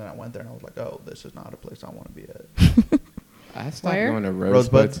was, and then I went there and I was like, oh, this is not a place I want to be at. I stopped Where? going to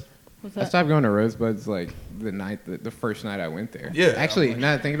Rosebuds. Rosebuds. What's I that? stopped going to Rosebuds like the first night I went there. Yeah. Actually,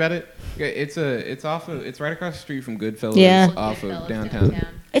 now that I think about it, it's right across the street from Goodfellas. Yeah. Off Goodfellas of downtown.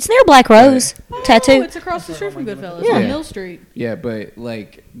 it's near Black Rose Oh, Tattoo. it's across the street from Goodfellas Yeah. on Mill Street. Yeah, but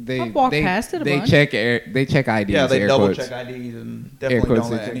like I've walked past it a they bunch. check they check IDs. Yeah, they air double quotes. check IDs and definitely quotes, don't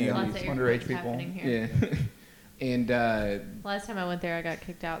they let check any of IDs. Lots these of air underage quotes people. happening here. Yeah, and Last time I went there, I got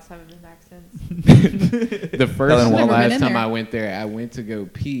kicked out, so I haven't been back since. the first I've and never been last in time there. I went there, I went to go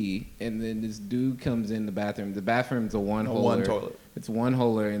pee, and then this dude comes in the bathroom. The bathroom's a one No, holer. one toilet. It's one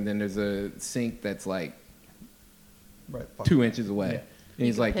holer, and then there's a sink that's like Right. fuck. 2 inches away. Yeah. And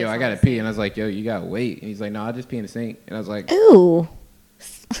he's can like, piss "Yo, I on gotta the pee," sink. and I was like, "Yo, you gotta wait." And he's like, "No, I'll just pee in the sink." And I was like, Ooh.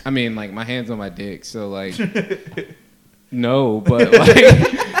 I mean, like my hand's on my dick, so like, no, but like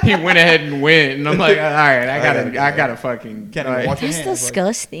he went ahead and went, and I'm like, all right, I gotta fucking Can't like, even watch your That's hands. like-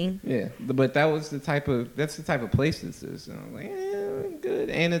 disgusting. yeah. But that's the type of place this is. And I'm like, good,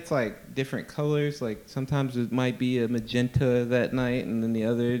 and it's like different colors. Like sometimes it might be a magenta that night, and then the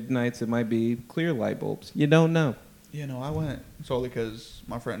other nights it might be clear light bulbs. You don't know. I went solely because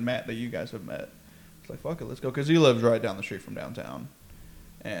my friend Matt, that you guys have met, was like, fuck it, let's go. Because he lives right down the street from downtown.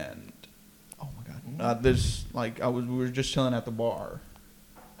 And, oh my God. We were just chilling at the bar.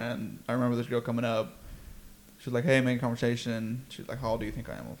 And I remember this girl coming up. She was like, hey, main conversation. She was like, how old do you think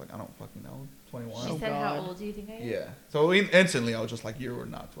I am? I was like, I don't fucking know. 21. She Oh, said, "How God. old do you think I am?" Yeah. So instantly I was just like, you're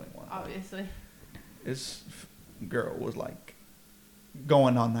not 21. Obviously. This girl was like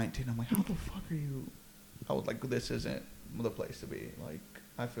going on 19. I'm like, how the fuck are you? I was like, this isn't the place to be. Like,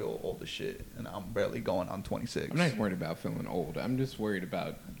 I feel old as shit, and I'm barely going on 26. I'm not worried about feeling old. I'm just worried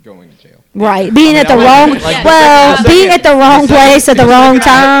about going to jail. Right. Being at the I wrong, went- like, well, the being second- at the wrong place at the wrong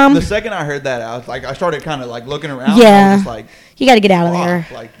time. The second I heard that, I was like, I started kind of like looking around. Yeah. I was just like, You got to get out of there.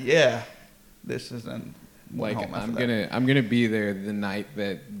 fuck, like, yeah, this isn't. Like home after I'm that. gonna be there the night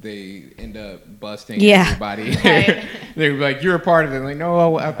that they end up busting Yeah. everybody. Right. They're like, "You're a part of it." Like,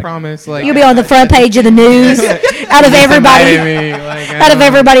 no, I promise. Like, You'll be on the front page of the news. Out of everybody, out of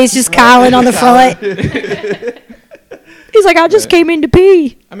everybody's just Kylan on the front. He's like, I just came in to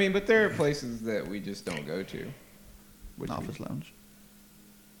pee. I mean, but there are places that we just don't go to. Office lounge.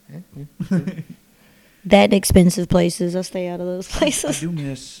 That expensive places. I stay out of those I places. do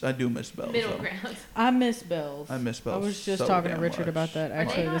miss Bell's. Middle though. ground. I miss Bells. I miss I Bells was just so talking to damn Richard much. about that Are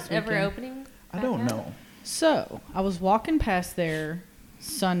actually they this not ever weekend. opening? I back don't up? know. So I was walking past there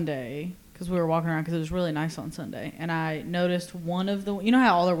Sunday because we were walking around because it was really nice on Sunday, and I noticed one of the. You know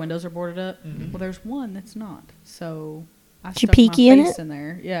how all their windows are boarded up? Mhm. Well, there's one that's not. So I Did you stuck my peeky in face it? in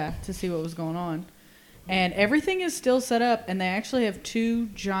there, yeah, to see what was going on. And everything is still set up, and they actually have two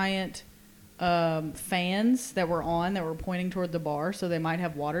giant fans that were on that were pointing toward the bar, so they might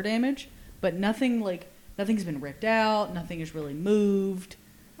have water damage, but nothing's been ripped out, nothing is really moved.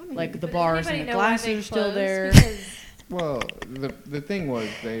 Like the But does bars and anybody the know why glasses they are still closed? there. Because Well, the thing was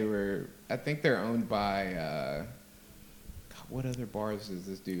I think they're owned by what other bars does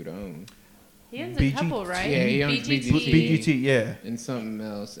this dude own? he owns a BGT. couple, right? Yeah, he owns BGT, yeah. And something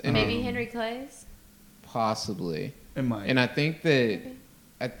else. And Maybe Henry Clay's. possibly. It might. And I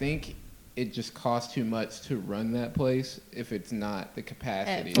think it just costs too much to run that place if it's not the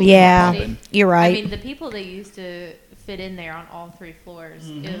capacity. Yeah, Poppin'. you're I right. mean, the people that used to fit in there on all three floors.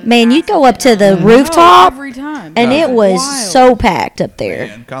 it was Man, you go massive up to the enough. rooftop, every time, and it was Wild. so packed up there.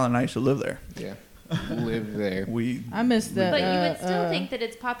 Man, Colin and I used to live there. Yeah. Live there. We I miss the. But you would still think that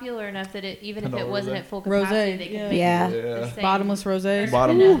it's popular enough that even if Hello, it wasn't Rosé. at full Rosé, capacity, they could yeah. make Yeah. the same bottomless rosé. or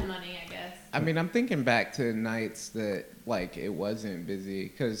Bottom- enough money, I guess. I mean, I'm thinking back to nights that like it wasn't busy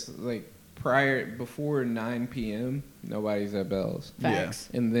because like before 9 p.m. nobody's at Bell's, Facts.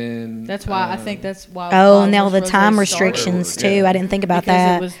 and then That's why I think that's why. Oh, now the bottomless time rosé restrictions started. too. I didn't think about because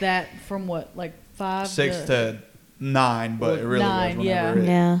that. it was that from what 5 6 to 9, but it really 9, was whenever yeah. it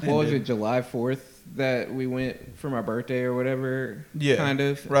Yeah. What was ended. it, July 4th that we went for my birthday or whatever? Yeah, kind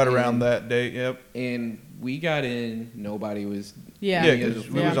of right around And- that date. Yep. And we got in. Nobody was. Yeah. Yeah, any of 'cause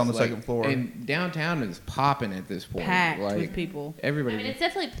the we was foods, on the like- second floor. And downtown is popping at this point. Packed like, with people. Everybody. I mean, it's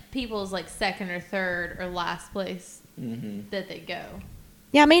definitely people's like second or third or last place Mhm. that they go.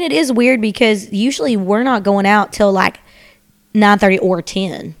 Yeah, I mean, it is weird because usually we're not going out till like 9:30 or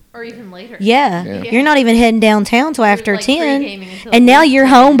 10. Or even later. Yeah. Yeah. You're not even heading downtown till after like 10. pre-gaming until And now you're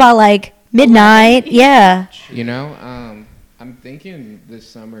home by like midnight. 11. Yeah. You know, I'm thinking this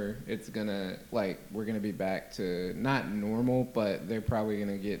summer it's gonna we're gonna be back to not normal, but they're probably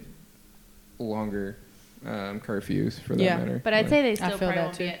gonna get longer curfews for that Yeah. matter. But I'd say they still feel probably that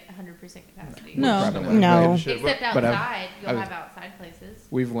won't too. be at 100% capacity. No. Probably not. No. Except But I've- outside, you'll I've- have outside places.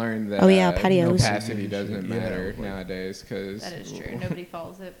 We've learned that Oh, yeah, patios. capacity doesn't Yeah. matter nowadays because That is true. Nobody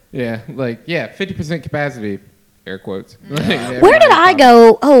follows it. Yeah, 50% capacity, air quotes. Where did I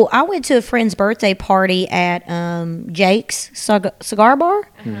go? Oh, I went to a friend's birthday party at Jake's Cigar Bar.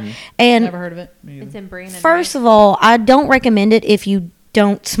 And Never heard of it. It's in Brandon. first of all, I don't recommend it if you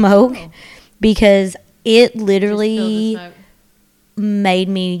don't smoke because it literally made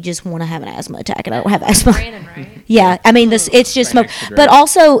me just want to have an asthma attack, and I don't have asthma. Brandon, right? Yeah, I mean it's just smoke. Thanks, But Drake.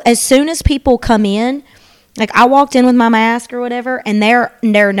 also, as soon as people come in, like I walked in with my mask or whatever, and there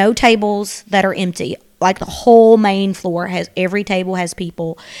are no tables that are empty. Like the whole main floor every table has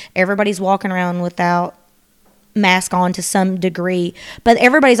people. Everybody's walking around without mask on to some degree, but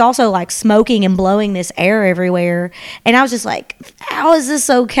everybody's also like smoking and blowing this air everywhere. And I was just like, how is this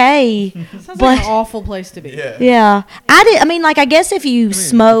okay? Sounds But- like an awful place to be. Yeah. Yeah, I mean, like I guess if you if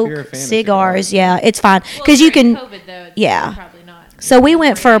smoke you're a fan of cigars, cigars. yeah, it's fine Well, because you during can. COVID, though, it's yeah. probably not. So we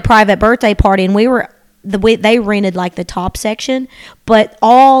went for a private birthday party, and they rented like the top section, but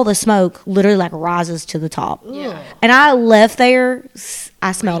all the smoke literally like rises to the top. Yeah. And I left there,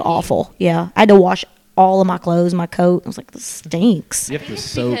 I smelled awful. Yeah, I had to wash all of my clothes, my coat. I was like, this stinks. You have to It's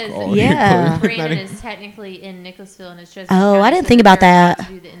soak because all Yeah. your clothes. Brandon is technically in Nicholasville, and it's just. Oh, I didn't think about they're allowed that.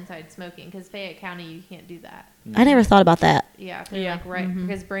 To do the inside smoking because Fayette County, you can't do that. I never thought about that. Yeah, they're Yeah. like right Mhm.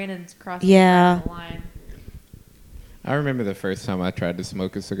 because Brandon's crossing Yeah. the line. I remember the first time I tried to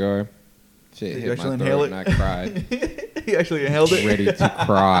smoke a cigar. Shit Did you hit my actually throat inhale and I cried. He actually inhaled it. Ready to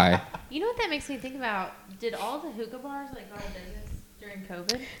cry. You know what that makes me think about? Did all the hookah bars like go out of business during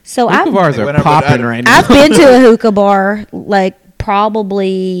COVID? So Hookah I've bars They are went up popping with- right now. I've been to a hookah bar like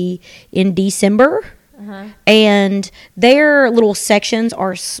probably in December. Uh-huh. And their little sections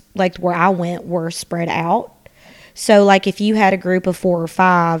are like where I went were spread out. So like if you had a group of 4 or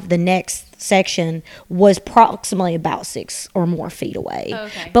 5, the next section was approximately about 6 or more feet away. Oh,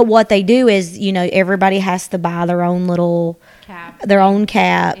 okay. But what they do is, everybody has to buy their own little Cap. their own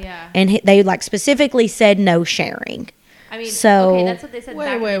cap, Yeah. and they like specifically said no sharing. I mean, So- okay, that's what they said Wait,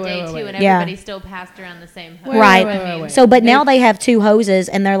 back in wait, the day wait, too, wait. and Yeah. everybody still passed around the same hook. Right. I mean, So, but now they have 2 hoses,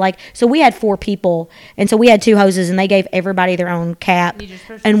 and they're like, so we had 4 people, and so we had 2 hoses, and they gave everybody their own cap, You just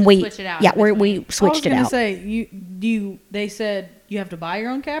switch- and we, switch it out yeah, in between. we switched it I was out. gonna say they said you have to buy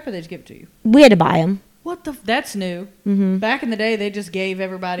your own cap, or they just give it to you. We had to buy them. What the? That's new. Mm-hmm. Back in the day, they just gave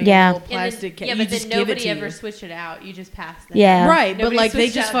everybody Yeah. a little And then- plastic cap. yeah, You but just then give it nobody to ever you. switched it out. You just passed them. Yeah. Right, but Nobody like they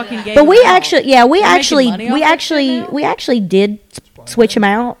switched just out to fucking that. gave. But them we out. actually, we They're making actually, money off that shit now? actually did switch them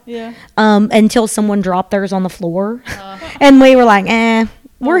out. Yeah. Until someone dropped theirs on the floor, Uh, and we were like,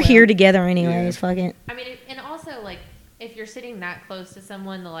 we're well. here together anyways. Fuck it. I mean, and also like if you're sitting that close to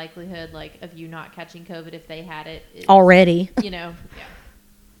someone, the likelihood like of you not catching COVID if they had it, is, Already. you know, yeah.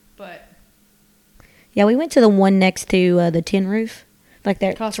 But Yeah, we went to the one next to the tin roof, like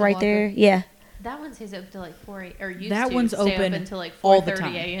that. It's right Casablanca. there. Yeah. that one stays open till like 4 or used That to one's stay open until like all the 4:30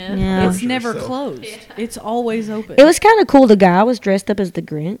 time. a.m. Yeah. It's Sure, never so. closed. Yeah. It's always open. It was kind of cool. The guy was dressed up as the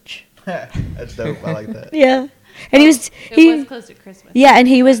Grinch. That's dope. I like that. Yeah, and he was It was close to Christmas. yeah, and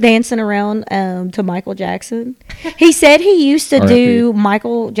he was dancing around to Michael Jackson. He said he used to do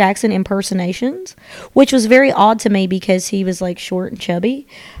Michael Jackson impersonations, which was very odd to me because he was like short and chubby.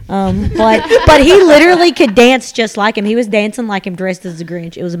 But he literally could dance just like him. He was dancing like him, dressed as the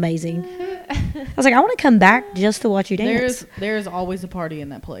Grinch. It was amazing. I was like, I want to come back just to watch you dance. There's always a party in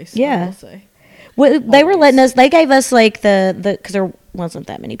that place. Yeah. I will say. They were letting us. They gave us like the because there wasn't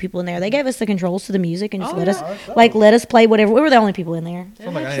that many people in there. They gave us the controls to the music and just Oh, let yeah. us let us play whatever. We were the only people in there. So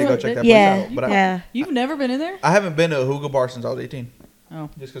I'm like, I need to go check that Yeah, place out. But yeah. You've never been in there? I haven't been to a hookah bar since I was 18. Oh.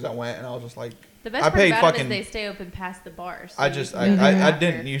 Just because I went and I was just like, The best I part paid about fucking. them is they stay open past the bar. So I you just, can go I after.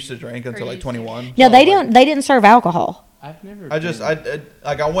 didn't used to drink until like used to. 21. No, so they I was didn't. They didn't serve alcohol. I've never. I just,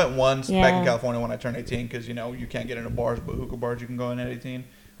 I went once back Yeah. in California when I turned 18 because you can't get into bars, but hookah bars you can go in at 18,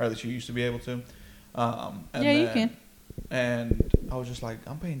 or at least you used to be able to. And Yeah, you then- can. And I was just like,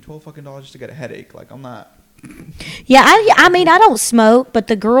 I'm paying $12 fucking just to get a headache. Like, I'm not. Yeah, I mean, I don't smoke, but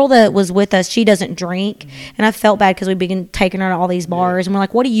the girl that was with us, she doesn't drink. And I felt bad because we'd been taking her to all these bars. And we're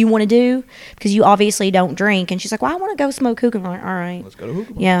like, what do you want to do? Because you obviously don't drink. And she's like, well, I want to go smoke hookah. I'm like, all right. Let's go to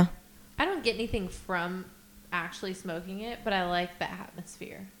hookah. Yeah. I don't get anything from actually smoking it, but I like the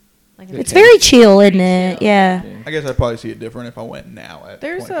atmosphere. Like It's very chill, isn't Pretty it? chill. Yeah. I guess I'd probably see it different if I went now. At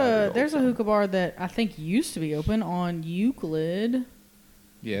There's 25 a there's a hookah bar that I think used to be open on Euclid.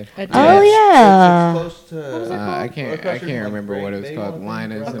 Yeah. At Oh, Dutch. yeah. It's close to. What was it I called? can't. I can't remember what it was called.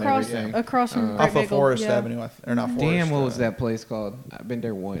 Linus and Across everything. across from Off Great of Bagel, Forest yeah. Avenue, or not Forest. Damn, what was that place called? I've been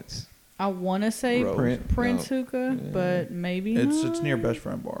there once. I want to say Rose. Prince No. Hookah, but maybe It's not. near Best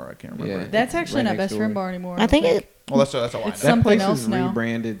Friend Bar. I can't remember. Yeah. That's actually Right not next Best Friend door. Bar anymore. I think it. Well, that's all I know. It's That something place else is now.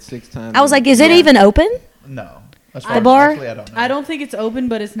 rebranded 6 times. I was like, is it Yeah. even open? No. As The far as- bar? Actually, I don't know. I don't think it's open,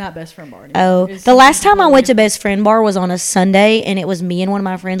 but it's not Best Friend Bar anymore. Oh, It's the last something time I went to totally Best Friend Bar was on a Sunday, and it was me and one of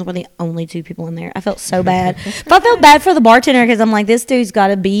my friends were the only 2 people in there. I felt so bad. But I felt bad for the bartender because I'm like, this dude's got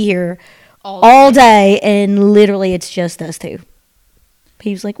to be here all day, and literally it's just us 2.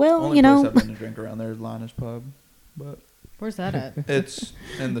 He was like, well, Only you place know. I've been to drink around there is Linus Pub, but Where's that at? it's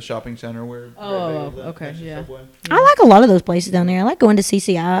in the shopping center where. Oh, Red Bagel is, okay, next to yeah. Subway. I like a lot of those places down there. I like going to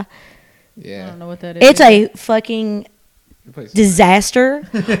CCI. I Yeah. don't know what that is. It's a fucking The place is disaster,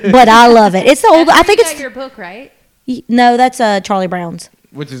 but I love it. It's the old. I think You got it's your book, right? no, that's Charlie Brown's.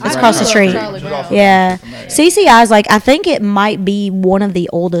 Which is That's right across the across street. Charlie Which is Brown. also Yeah, from there. CCI is like I think it might be one of the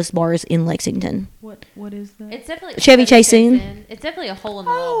oldest bars in Lexington. What is that? It's definitely Chevy Chase Inn. It's definitely a hole in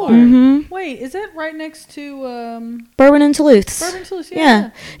the wall Oh. bar. Mm-hmm. Wait, is that right next to Bourbon and Toulouse. Bourbon Toulouse?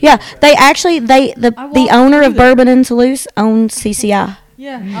 Yeah, yeah. They actually the I the walked owner through of there. Bourbon and Toulouse owns CCI,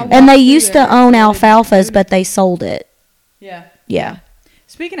 Yeah. I and walked they through used there, to own so I didn't- Alfalfa's, but they sold it. Yeah. Yeah.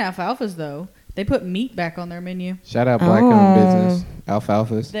 Speaking of alfalfas, though, they put meat back on their menu. Shout out black owned Oh. business.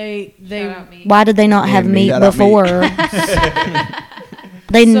 Alfalfa's. They Shout out me. Why did they not have Yeah, meat shout out me. before?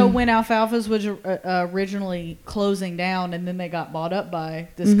 They So when Alfalfa's was originally closing down, and then they got bought up by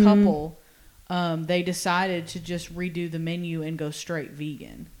this Mhm. couple, they decided to just redo the menu and go straight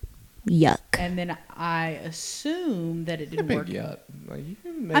vegan. yuck. And then I assume that it It's a didn't big work. yuck. Like, you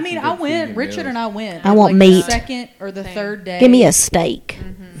can make I mean, some I good went. vegan Richard meals. and I went. I want like meat. The second or the Same. third day. Give me a steak,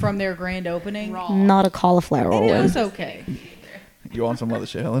 from their grand opening. Raw. not a cauliflower And it one. was okay. You want some other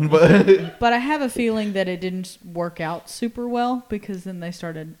shit, Helen? But But I have a feeling that it didn't work out super well because then they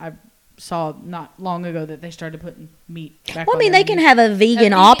started. I saw not long ago that they started putting meat back. Well, I on mean, their they can menu. have a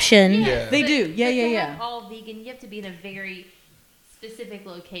vegan option. Yeah. They but- do. Yeah, but yeah, to yeah. have all vegan, you have to be in a very specific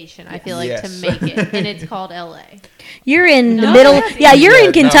location. I Yes. feel like Yes. to make it, and it's called LA. You're in the No, middle. they have Yeah, you're vegan.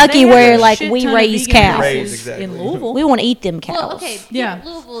 in Yeah, no. Kentucky They have where a like shit we ton of raise vegan cows. Raise, places exactly. in Louisville. We want to eat them cows. Well, okay, Yeah.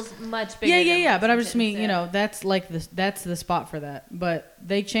 Louisville's much bigger. Yeah, yeah, than yeah. But I just Lexington, mean, so- you know, that's like that's the spot for that. But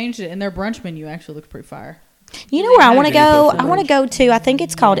they changed it, and their brunch menu actually looks pretty fire. You know where I want to Vegan go? food. I want to go to. I think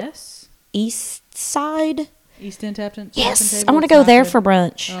it's called Yes. East Side. East End Tapton. Yes, I want to go there for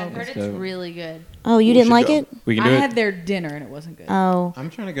brunch. Oh, I've heard Let's it's go. really good. Oh, you We didn't should like go. it? We can I do it. had their dinner and it wasn't good. Oh, I'm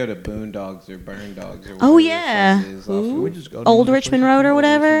trying to go to Boondogs or Burn Dogs or Oh, whatever yeah. the fuck it is off of we just go to Old these Richmond places. Road or Old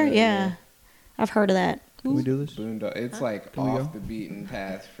whatever. Richmond Road, Yeah, yeah. I've heard of that. Can we do this? Boondog. It's like Can we off go? the beaten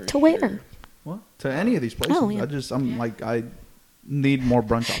path for To where? sure. What? To any of these places? Oh, yeah. I need more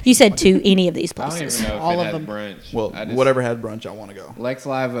brunch options. You said Like, to any of these I don't even places. know if All it of has them. brunch. Well, I just- whatever had brunch, I want to go. Lex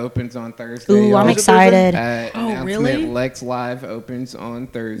Live opens on Thursday. Ooh, I'm y'all. excited. Oh, Announcement, really? Lex Live opens on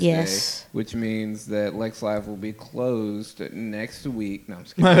Thursday. Yes. Which means that Lex Live will be closed next week. No, I'm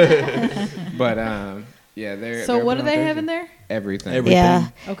just kidding. But yeah, they're. So they're what do open they on have in Thursday. there? Everything. Everything. Yeah,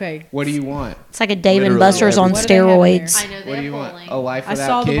 Okay. What do you want? it's like a Dave and Literally Buster's on everything. What do they have in there? steroids. I know they What do have you bowling. want? A life I without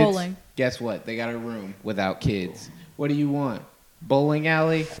saw the kids? bowling. Guess what? They got a room without kids. What do you want? Bowling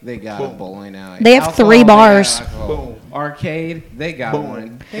alley? They got a Boom. bowling alley. They have Alcohol? 3 They got bars. alcohol. Boom. Arcade? They got Boom.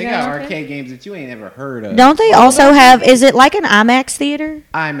 one. They They got got an arcade arcade? games that you ain't never heard of. Don't they also have? Is it like an IMAX theater?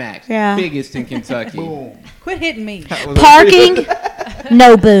 IMAX. Yeah. Biggest in Kentucky. Boom. Quit hitting me. Parking?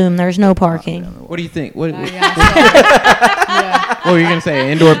 No boom. There's no parking. What do you think? What, Yeah, I saw it. Yeah. what were you going to say? An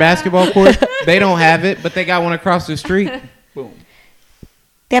indoor basketball court? They don't have it, but they got one across the street. Boom.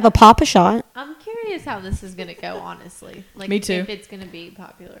 They have a Papa Shot. I'm curious how this is gonna go. Honestly, like Me too. if it's gonna be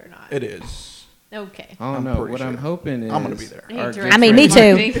popular or not. It is. Okay. I don't I'm know. pretty What sure. I'm hoping is I'm gonna be there. Hey, our director good I mean, me of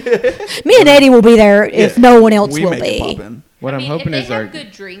friend- marketing. Me and Eddie will be there if Yeah. no one else We will make it be. poppin'. What I I'm mean, hoping if is they our have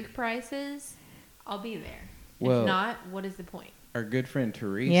good drink prices, I'll be there. Well- if not, what is the point? our good friend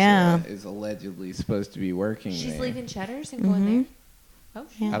Teresa Yeah. is allegedly supposed to be working She's there. leaving Cheddar's and going there. Oh,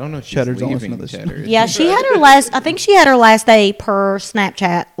 shit. Yeah. I don't know if she's Cheddar's don't leaving listen to this. Cheddar's. Yeah, she had her last. I think she had her last day per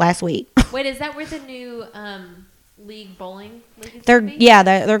Snapchat last week. Wait, is that where the new league bowling league is They're gonna be?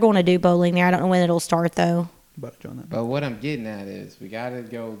 they're going to do bowling there. I don't know when it'll start though. About to join that. But what I'm getting at is we gotta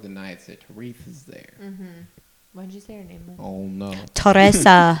go the nights that Taritha's there. Mm-hmm. What did you say her name was? Oh no.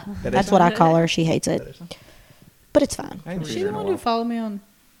 Teresa. Teresa? That's what I call her. She hates it, but it's fine. I ain't Is seen she her the in a one while. who followed me on?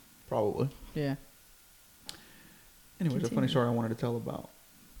 Probably. Yeah. Anyways, a funny Continue. story I wanted to tell about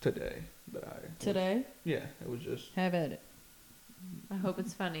today. Today? Yeah, it was just. Have at it. I hope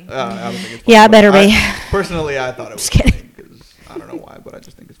it's funny. I don't think it's funny. Yeah, I but better be. Personally, I thought it was Just kidding. funny because I don't know why, but I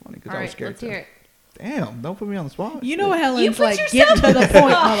just think it's funny because All I was right, scared. let's hear it. Damn! Don't put me on the spot. You know Shit. Helen's put like, yourself get to the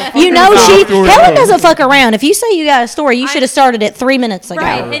point, motherfucker. You know Stop. Helen doesn't fuck around. If you say you got a story, you should have started it 3 minutes ago.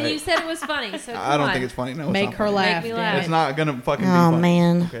 Right, Right. and you said it was funny, so I don't come think on. it's funny. No, Make it's her not funny. laugh. Make me damn laugh. it. It's not gonna fucking be Oh, funny.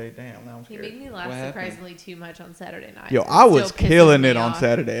 man. Okay, damn. Now I'm He scared. made me laugh What happened? surprisingly too much on Saturday night. Yo, It I was still pisses killing me it on off.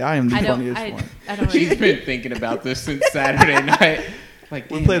 Saturday. I am the I don't. funniest I one. don't. She's been thinking about this since Saturday night.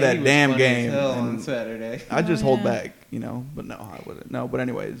 Like We damn, played that Eddie was damn funny as game, hell on and Saturday. I just Oh, hold yeah. back, but no, I wouldn't. No, but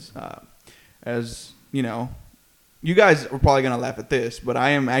anyways, as you know, you guys are probably gonna laugh at this, but I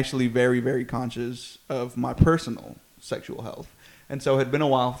am actually very, very conscious of my personal sexual health, and so it had been a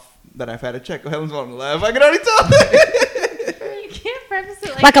while that I've had a check. Helen's on the laugh. I can already tell. You can't preface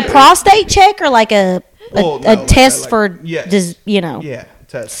it Like a that. prostate check or like a Oh, no, like test that, for yes. yeah,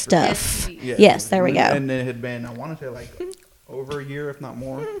 test for- stuff. Yes, Yeah. Yes, there we go. And it had been, I want to say, like over a year, if not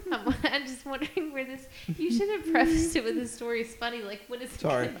more. I'm just wondering where this. You should have prefaced it with the story. It's funny. Like, what is?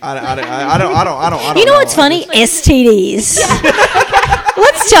 Sorry, I don't. You know what's funny? STDs.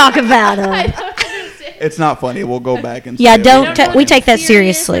 Let's talk about I them. don't understand. It's not funny. We'll go back and Yeah, say it. don't I don't ta- know we if take that it's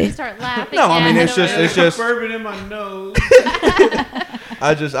serious or seriously. to start laughing No, I at. mean, I it's don't just- know. it's just- bourbon in my nose.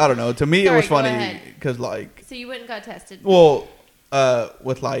 I don't know. To me, it Sorry, was go funny ahead. because, like, So you went and got tested. well,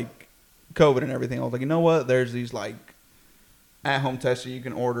 with like COVID and everything, I was like, you know what? There's these like at-home tests that you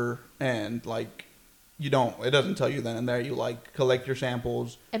can order, and like it doesn't tell you then and there. You like collect your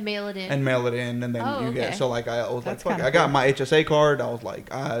samples And mail it in. and mail it in, and then Oh, you get. okay. So like I was That's like, fuck, kinda I got cool. my HSA card. I was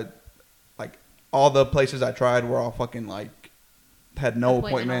like, like all the places I tried were all fucking like had no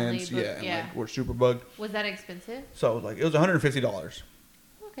Appointment only, appointments. but- Yeah, and yeah. like were super bugged. Was that expensive? So like it was $150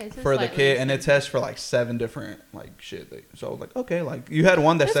 Okay, so for the slightly kit, and it expensive. tests for like 7 different like shit. So I was like, okay, like you had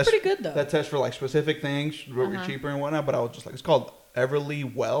one that That's tests pretty good, though. that tests for like specific things, were Uh-huh. cheaper and whatnot. But I was just like, it's called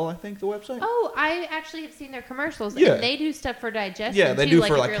Everly Well, I think the website. Oh, I actually have seen their commercials. Yeah. And they do stuff for digestion. Yeah, they too, do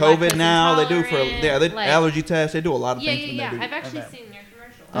for if like you're COVID lactose now. They do for intolerant, like- allergy tests. They do a lot of Yeah, things. yeah, than yeah. they do. I've actually Okay. seen their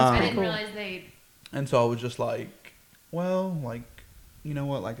commercials. That's I pretty didn't cool. realize they. And so I was just like, well, like, you know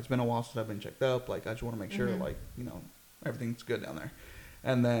what? Like, it's been a while since I've been checked up. Like, I just want to make sure, Mhm. like, everything's good down there.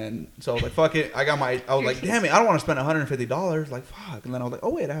 And then, so I was like, fuck it. I was like, damn it, I don't want to spend $150. Like, fuck. And then I was like, oh,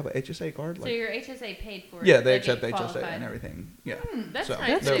 wait, I have an HSA card. So Like, your HSA paid for it. yeah, they like, accept it HSA qualified. and everything. Yeah. That's So nice.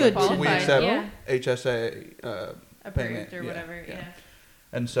 That's they're good like, to we know. accept Yeah. HSA Approved payment. or Yeah, whatever. yeah. Yeah.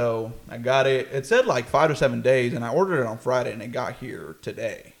 And so I got it. It said like 5 to 7 days, and I ordered it on Friday, and it got here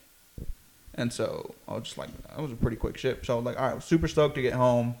today. And so I was just like, that was a pretty quick ship. So I was like, all right, I was super stoked to get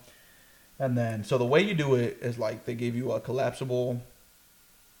home. And then, so the way you do it is like they give you a collapsible,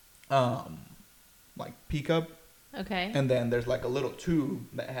 like pee cup, Okay. and then there's like a little tube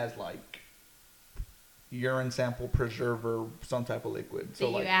that has like urine sample preserver, some type of liquid. So So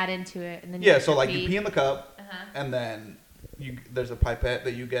you like, add into it, and then yeah, you so like you pee in the cup, Uh-huh. and then there's a pipette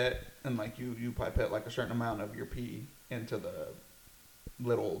that you get, and like you pipette like a certain amount of your pee into the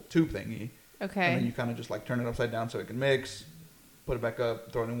little tube thingy, and then Okay. you kind of just like turn it upside down so it can mix, put it back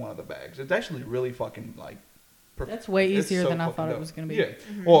up, throw it in one of the bags. It's actually really fucking like. That's way it's easier so than I fucking thought it dope. was gonna be. Yeah.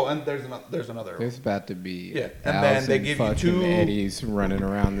 Well, and there's another. There's about to be Yeah, and then they give you 1,000 two- fucking Eddies running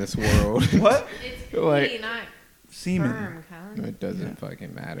around this world. What? It's pee, Like- not Semen. sperm, Colin. It doesn't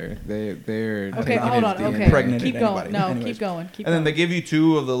fucking matter. They're Okay, taking hold on. his DNA. Okay, Impregnated keep going. anybody. No, Anyways. keep going. Keep And then they going. give you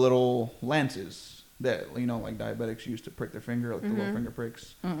 2 of the little lances that like diabetics use to prick their finger, like the little finger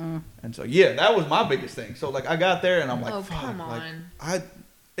pricks. And so yeah, that was my biggest thing. So like I got there and I'm like, Oh, fuck, come like on.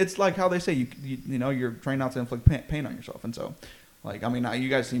 it's like how they say you're trained not to inflict pain on yourself, and so like I mean you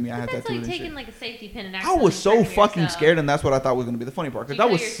guys see me, I have That's tattoos like and taking shit. like a safety pin and I accidentally was so pricking fucking yourself. scared, and that's what I thought was going to be the funny part Do because you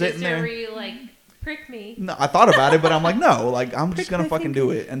I was tell your sitting sister, there. Were you like, prick me? No, I thought about it, but I'm like, no, like I'm just gonna fucking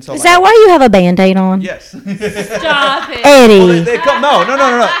do it. And so Is like, that why you have a Band-Aid on? yes. Stop it. Well, Eddie. they come. No.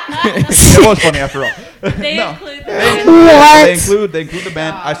 It was funny after all. They No. include the They band-aid. What? they include the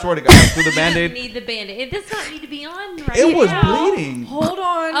band. I swear to God, they include the You Band-Aid. need the band-aid. It does not need to be on right It was now. bleeding. Hold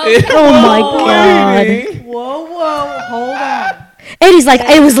on. Oh, Oh my god. Whoa, whoa. Hold on. Eddie's like,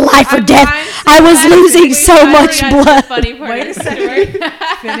 it was life or I'm death. trying so I was hard to losing wait so till I much forgot the blood. funny part Wait of a the second. story.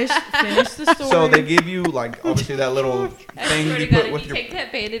 Finish the story. So they give you like obviously that little I thing swear you to God, put if with you your. take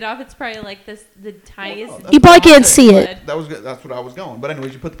that Band-Aid off, it's probably like the tiniest. no, You probably can't see it. blood. That was good. That's what I was going. But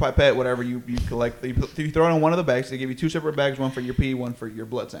anyways, you put the pipette, whatever you collect. You throw it in one of the bags. They give you 2 separate bags, one for your pee, one for your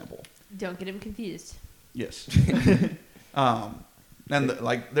blood sample. Don't get him confused. Yes. And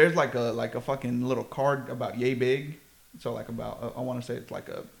like there's like a fucking little card about yay big. So like about I want to say it's like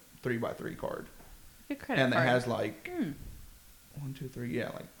a 3x3 card, Good credit and it card. has like 1, 2, 3, yeah,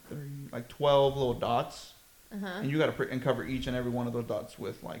 like 30, like 12 little dots, Uh-huh. and you got to and cover each and every one of those dots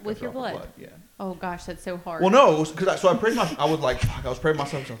with like With a your drop of blood. Yeah. Oh gosh, that's so hard. Well, no, because I prayed myself. I was like, fuck. I was praying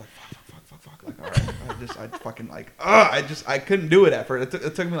myself. So I was like, fuck. Like, all right. I fucking like, I couldn't do it at first.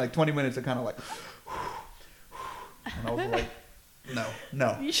 It took me like 20 minutes to kind of like, and I was like,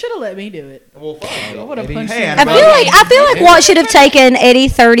 no. You should have let me do it. Well, fuck. I would have Eddie, punched hey, you. and I feel like what should have taken Eddie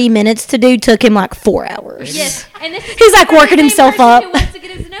 30 minutes to do took him like 4 hours. Yes, and this is He's, like, the working same himself person up. Who wants to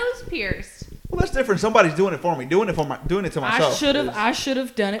get his nose pierced? Well, that's different. Somebody's doing it for me. Doing it to myself. I should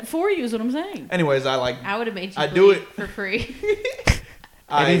have done it for you. Is what I'm saying. Anyways, I like. I would have made you I bleed do it. for free.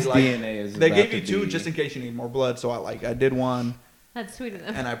 Eddie's like, DNA is They about gave to you 2 be- just in case you need more blood. So I did one, That's sweet of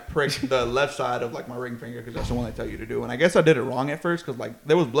them. and I pricked the left side of like my ring finger because that's the one they tell you to do. And I guess I did it wrong at first because like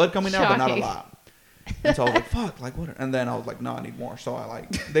there was blood coming out, but not a Shocking. lot. And so I was like, fuck, like what? And then I was like, no, I need more. So I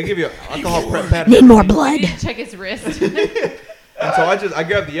like they give you alcohol prep pad. Need more You blood. need to check his wrist. And so I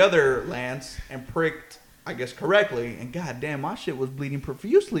grabbed the other lance and pricked, I guess correctly, and goddamn, my shit was bleeding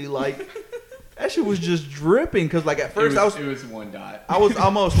profusely. Like that shit was just dripping. Cause like at first it was 1 dot. I was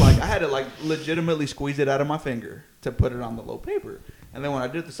almost like I had to like legitimately squeeze it out of my finger to put it on the low paper. And then when I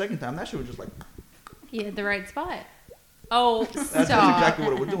did it the second time, that shit was just like You hit the right spot. Oh, stop. that's exactly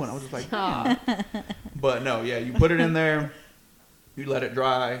what it was doing. I was just like, Stop. but no, yeah, you put it in there, you let it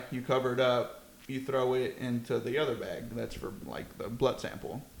dry, you cover it up, you throw it into the other bag that's for like the blood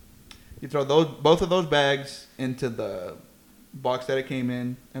sample. You throw both of those bags into the box that it came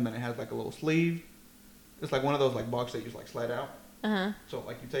in, and then it has like a little sleeve. It's like one of those like boxes that you just like slide out. Uh-huh. So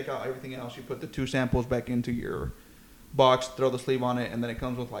like you take out everything else, you put the 2 samples back into your box, throw the sleeve on it, and then it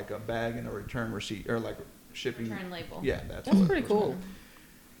comes with like a bag and a return receipt or like shipping. Return label. Yeah, That's what pretty it's cool. called.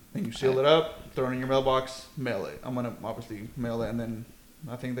 And you seal it up, throw it in your mailbox, mail it. I'm gonna obviously mail it, and then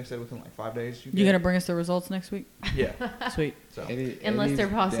I think they said within like 5 days. You gonna bring us the results next week? Yeah. Sweet. So Unless they're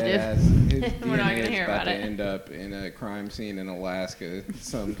positive. We're not gonna hear about to it. end up in a crime scene in Alaska. At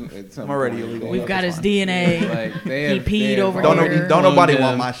some I'm already point. illegal. We've got his Fine. DNA. Like, they He have, peed they have over don't here. don't nobody cloned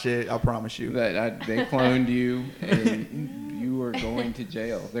want them. my shit. I promise you. They cloned you, and you are going to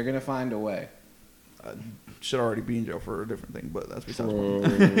jail. They're gonna find a way. Should already be in jail for a different thing, but that's besides the Bro.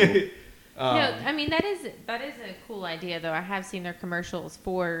 point. No, I mean that is a cool idea though. I have seen their commercials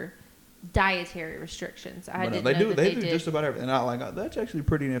for dietary restrictions. I But no, didn't they know do that they they do did. just about everything. And I like that's actually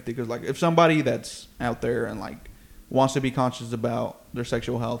pretty nifty because like if somebody that's out there and like wants to be conscious about their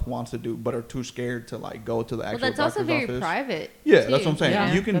sexual health, wants to do but are too scared to like go to the Well, actual that's also doctor's very office. private. Yeah, too. that's what I'm saying.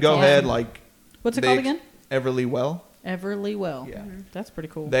 Yeah, You can that's go awesome. ahead like What's it they- called again? Everly Well. Everly Well. Yeah. That's pretty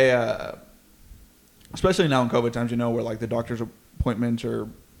cool. They especially now in COVID times, where like the doctor's appointments are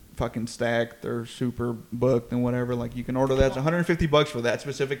fucking stacked, they're super booked and whatever. Like you can order that. It's $150 for that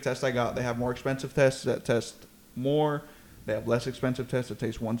specific test I got. They have more expensive tests that test more. They have less expensive tests that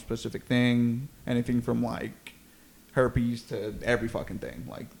taste one specific thing. Anything from like herpes to every fucking thing.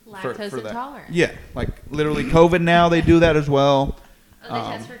 Like Lactose for that. intolerant. Yeah, like literally COVID now they do that as well. Oh,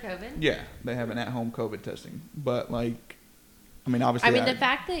 they test for COVID. Yeah, they have an at-home COVID testing. But like, I mean, obviously. I mean, the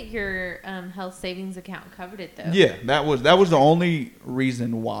fact that your health savings account covered it though. Yeah, that was the only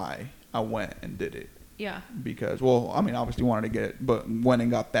reason why I went and did it. Yeah. Because, well, I mean, obviously wanted to get it, but went and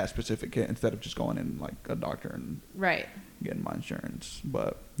got that specific kit instead of just going in like a doctor and Right. getting my insurance.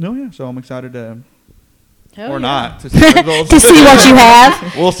 But no, yeah, so I'm excited to Hell or yeah. not to see the results. To see what you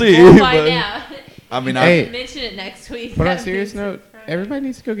have. We'll see. We'll but, find out. I mean, Hey. Mention it next week. But on a That serious would be note, surprising. everybody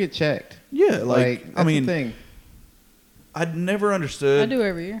needs to go get checked. yeah, Like, like that's I mean, the thing. I'd never I understood do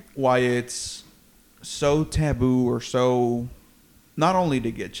every year. why it's so taboo or so not only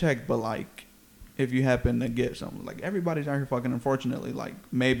to get checked, but like if you happen to get something, like everybody's out here fucking. Unfortunately, like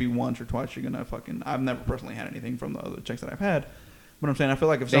maybe once or twice you're gonna fucking. I've never personally had anything from the other checks that I've had, but I'm saying I feel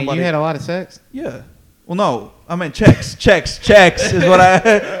like if Dang, somebody you had a lot of sex. yeah. Well, no, I meant checks is what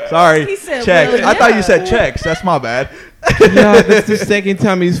I. Sorry, He said, checks. well, I thought yeah. you said checks. That's my bad. No, that's the second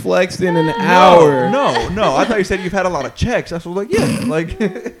time he's flexed in an hour. No. I thought you said you've had a lot of checks. That's what, like, yeah, like.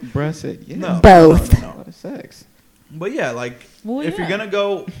 Bruh said, yeah. No. Both. A lot of sex. But yeah, like Well, if yeah. you're gonna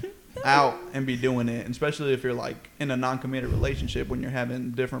go out and be doing it, especially if you're like in a non-committed relationship when you're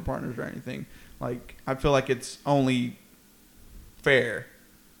having different partners or anything. Like, I feel like it's only fair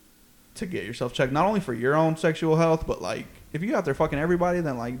to get yourself checked, not only for your own sexual health, but like if you out there fucking everybody,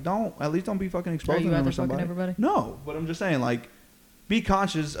 then like at least don't be fucking exposing you out them there or fucking somebody. everybody? No, but I'm just saying, like, be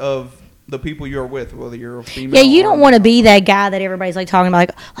conscious of the people you're with, whether you're a female. Yeah, you or don't want to be that guy that everybody's like talking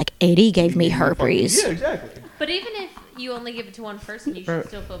about, like Eddie gave me herpes. Yeah, exactly. But even if you only give it to one person, you should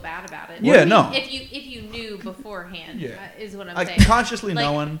still feel bad about it. Yeah, no. If you knew beforehand, Yeah. is what I'm Like saying. consciously Like,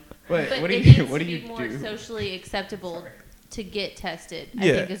 knowing. But But what do it you needs what to do be you more do? socially acceptable to get tested. I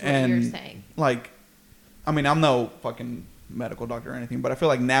Yeah, think is what and you're saying. like, I mean, I'm no fucking medical doctor or anything, but I feel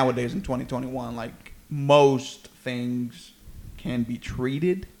like nowadays in 2021, like most things can be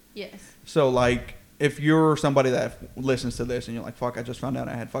treated. Yes. So like, if you're somebody that listens to this and you're like, fuck, I just found out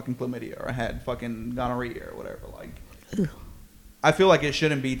I had fucking chlamydia or I had fucking gonorrhea or whatever, like, I feel like it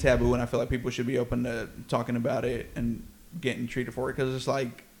shouldn't be taboo, and I feel like people should be open to talking about it and getting treated for it, because it's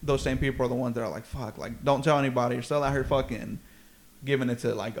like those same people are the ones that are like, fuck, like, don't tell anybody, you're still out here fucking giving it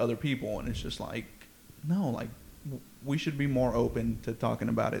to like other people, and it's just like, no, like, we should be more open to talking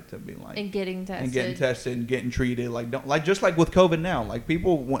about it, to be like, And getting tested. and getting tested and getting treated. Like, don't, like, just like with COVID now, like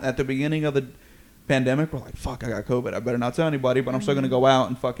people at the beginning of the pandemic were like, fuck, I got COVID, I better not tell anybody, but I'm still gonna go out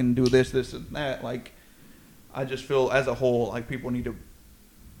and fucking do this and that. Like, I just feel as a whole like people need to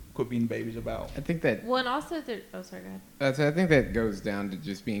quit being babies about. I think that Well, and also, oh, sorry, go ahead. I think that goes down to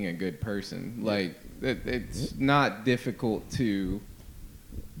just being a good person. Like, it's not difficult to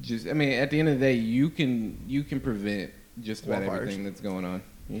just. I mean, at the end of the day, you can prevent just about Wildfires. everything that's going on.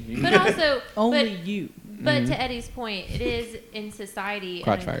 But also, Only you. But to Eddie's point, it is in society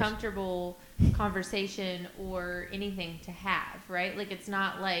Crotch an fires. uncomfortable conversation or anything to have, right? Like, it's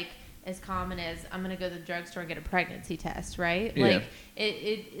not like as common as I'm going to go to the drugstore and get a pregnancy test, right? Yeah. Like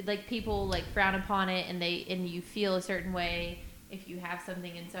it like people like frown upon it, and you feel a certain way if you have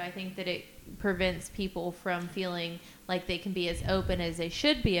something, and so I think that it prevents people from feeling like they can be as open as they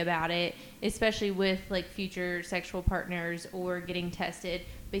should be about it, especially with like future sexual partners or getting tested,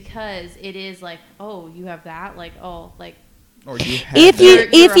 because it is like, oh, you have that, like, oh, like, Or you have If that. you You're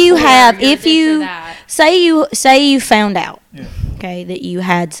if a you whore, have you're if this or you that. say you found out, Yeah. okay, that you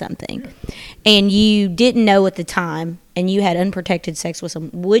had something, and you didn't know at the time, and you had unprotected sex with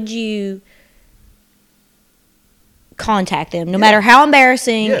someone, would you contact them, no matter how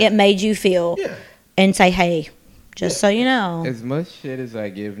embarrassing Yeah. it made you feel, Yeah. and say, hey, just so you know, As much shit as I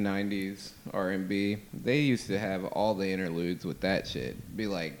give 90s R&B, they used to have all the interludes with that shit. Be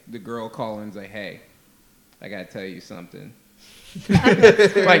like, the girl call in and say, hey, I gotta tell you something.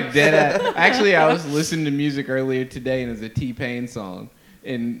 Like, dead ass. Actually, I was listening to music earlier today, and it was a T-Pain song.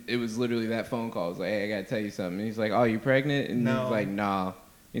 And it was literally that phone call. It was like, hey, I gotta tell you something. And he's like, oh, you pregnant? And No. he's like, nah.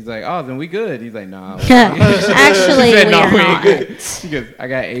 He's like, oh, then we good. He's like, nah. actually, He said, we "No, are we ain't not. good." He goes, I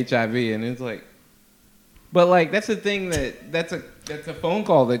got HIV, and it's like, but like that's the thing that's a phone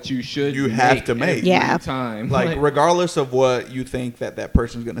call that you should You have to make. every Yeah. time. Like, regardless of what you think that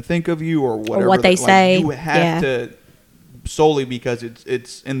person's gonna think of you or whatever, what they like, say, you have yeah. to, solely because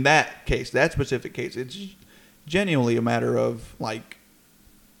it's in that case, that specific case, it's genuinely a matter of like,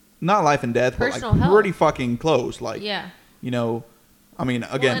 not life and death, Personal but like health. pretty fucking close. Like, Yeah. you know, I mean,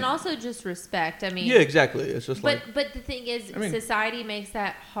 Well, again, and also just respect. I mean, yeah, exactly. It's just But like, but the thing is, I mean- society makes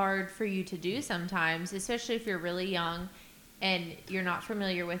that hard for you to do sometimes, especially if you're really young and you're not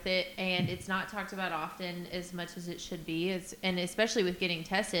familiar with it, and it's not talked about often as much as it should be. And especially with getting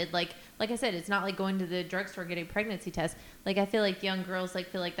tested, like I said, it's not like going to the drugstore getting a pregnancy test. Like, I feel like young girls like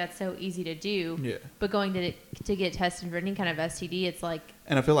feel like that's so easy to do. yeah. But going to get tested for any kind of STD, it's like,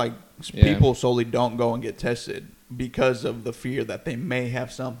 And I feel like Yeah. people solely don't go and get tested because of the fear that they may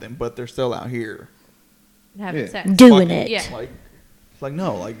have something, but they're still out here. having Yeah. sex. Doing fucking- it. Yeah. Like, it's like,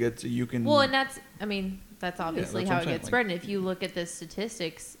 no, like, it's, you can. Well, and that's obviously that's how what it I'm gets saying, spread. And if you look at the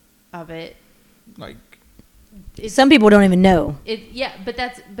statistics of it, like, Some people don't even know.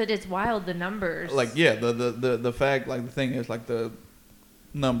 but it's wild, the numbers. like, yeah, the fact, like, the thing is, like, the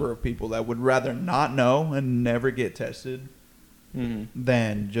number of people that would rather not know and never get tested Mhm.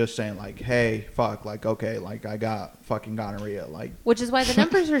 than just saying, like, hey, fuck, like, okay, like, I got fucking gonorrhea, like, Which is why the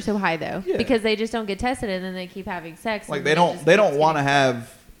numbers are so high, though, Yeah. because they just don't get tested and then they keep having sex. like and they it don't just they keeps don't want to getting-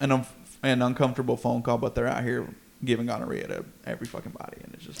 have an uncomfortable phone call, but they're out here giving gonorrhea to every fucking body,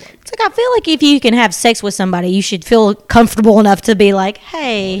 and it's just like, It's like, I feel like if you can have sex with somebody, you should feel comfortable enough to be like,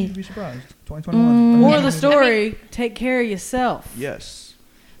 hey, you'd be surprised. 2021. Or the story, take care of yourself. Yes,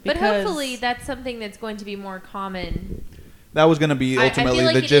 But Because- hopefully, that's something that's going to be more common. that was gonna be ultimately I feel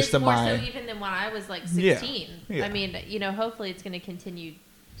like the it gist is of more my. so even than when I was like Yeah. 16. Yeah. I mean, hopefully it's going to continue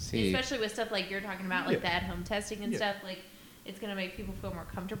See, especially with stuff like you're talking about, like Yeah. the at-home testing and Yeah. stuff. Like, it's gonna make people feel more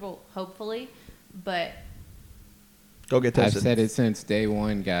comfortable, hopefully. But Go get I've tested. said it since day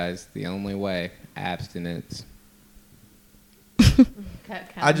one, guys. The only way, abstinence.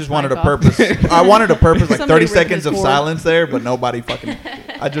 I just wanted a Mic off. purpose. I wanted a purpose, like Somebody 30 rip seconds his of cord. silence there, but nobody fucking.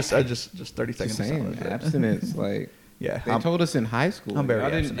 I just 30 Just seconds of saying, silence. there. abstinence. Like Yeah, they I'm told us in high school. I'm very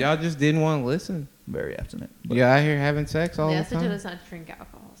y'all, abstinent. y'all just didn't want to listen. very abstinent. But You out here having sex all they the also told time. us not to drink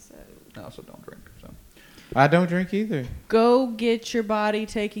alcohol. So I also don't drink. So. I don't drink either. Go get your body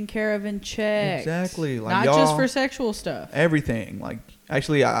taken care of and checked. Exactly, like Not just y'all- for sexual stuff. Everything. Like,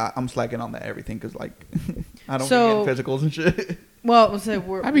 actually, I'm slacking on that everything because, like, I don't So- get physicals and shit. Well, so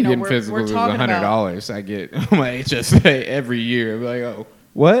we're, I be you know, getting we're physicals as talking about $100. I get on my HSA every year. I'm like, oh,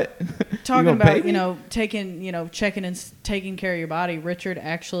 what? talking gonna pay about me? taking checking and taking care of your body. Richard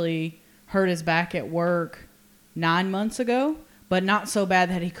actually hurt his back at work 9 months ago, but not so bad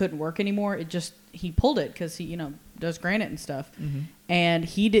that he couldn't work anymore. It just he pulled it because he does granite and stuff, and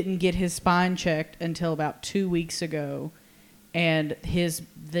he didn't get his spine checked until about 2 weeks ago, and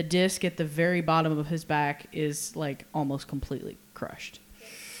the disc at the very bottom of his back is like almost completely crushed,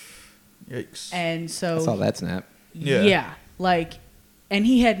 Yikes. and so I saw that snap. Yeah. yeah, like, and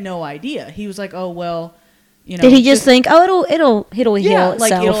he had no idea. He was like, "Oh well, Did he just think, oh, it'll heal yeah, itself?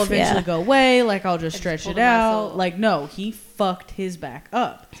 like it'll eventually yeah. go away. Like I'll just I just stretch pulled it a out." muscle. Like no, he fucked his back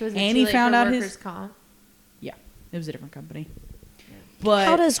up, so is it and too he late found for out workers' his comp? yeah, it was a different company. But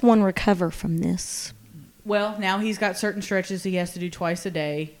How does one recover from this? well, now he's got certain stretches he has to do twice a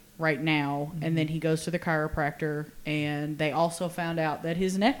day right now, and then he goes to the chiropractor, and they also found out that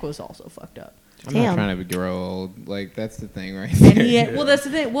his neck was also fucked up. I'm Damn. not trying to grow old. Like, that's the thing right And there. he had, well, that's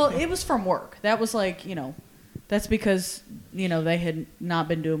the thing. Well, it was from work. That was like, that's because, they had not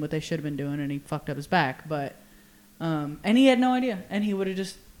been doing what they should have been doing, and he fucked up his back. But, and he had no idea. And he would have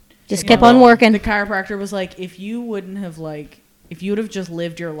just Just you kept know, on working. The chiropractor was like, if you would have just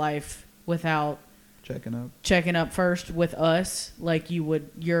lived your life without checking up first with us, like you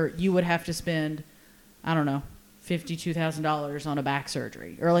would have to spend, I don't know, $52,000 on a back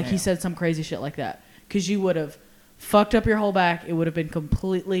surgery, or like he Damn. said some crazy shit like that, because you would have fucked up your whole back. It would have been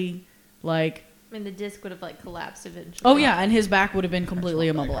completely like, I mean, the disc would have like collapsed eventually. oh yeah, and his back would have been completely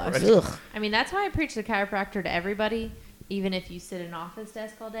immobilized. Ugh. I mean, that's why I preach the chiropractor to everybody. Even if you sit at an office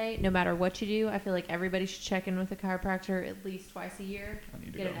desk all day, no matter what you do, I feel like everybody should check in with a chiropractor at least twice a year. I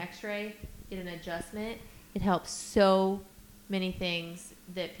need to Get go. an X-ray, get an adjustment. It helps so many things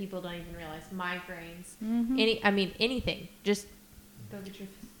that people don't even realize. Migraines, anything. Just go get your.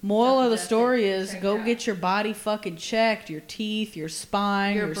 Moral of the self-adjusted, story is check go it out. get your body fucking checked, your teeth, your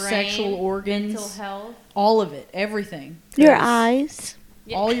spine, your, brain, sexual organs, mental health. all of it, everything. Your 'Cause eyes.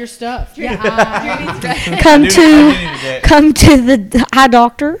 Yeah. all your stuff. Your Your eyes, eyes. your knees, Come I to do need to get- come to the eye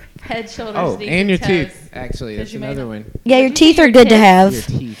doctor. head, shoulders, Oh, knees, and your toes. teeth. Actually, that's you made another them. one. Yeah, your Did you teeth say are your good to tits? have.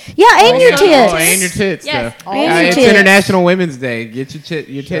 Your teeth. Yeah, and your your tits. Oh, and your tits. Yes. Though. And your It's tits. International Women's Day. Get your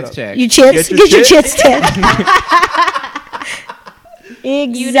your Shut tits up. checked. Your chits. Get your Get your chits. chits checked.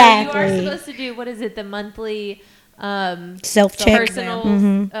 You Exactly. are supposed to do, what is it, the monthly Self check. personal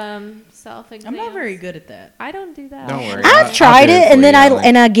Mhm. self-exam. I'm not very good at that. I don't do that. Don't worry. I've I'll tried do it, for and then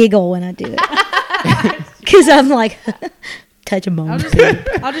you, I giggle when I do it because I'm like, touch a I'll moment.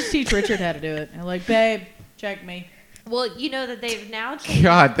 just teach Richard how to do it. I'm like, babe, check me. Well, you know that they've now changed.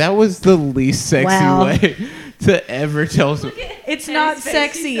 God, that was the least sexy Wow. way to ever tell someone. It's His not face is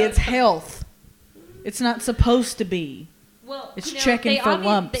sexy. so It's health. It's not supposed to be. Well, It's you know, checking they for obvi-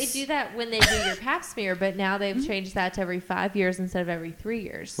 lumps. They do that when they do your pap smear, but now they've changed that to every 5 years instead of every 3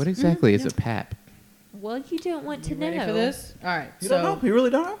 years. What exactly is a pap? Well, you don't want to You know. ready for this? All right. You so don't know? You really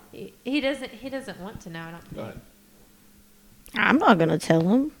don't know? He doesn't. He doesn't want to know. I don't think. Go ahead. I'm not gonna tell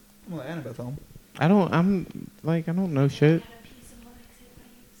him. I'm gonna let Annabeth home. I don't know shit.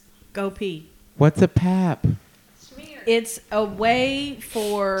 go pee. What's a pap? It's a way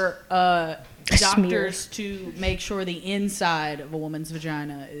for doctors to make sure the inside of a woman's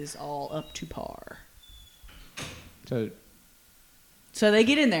vagina is all up to par. So So they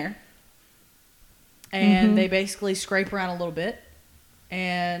get in there, and they basically scrape around a little bit,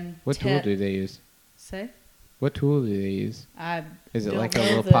 and what tool do they use? say? What tool do they use? I Is it don't like a know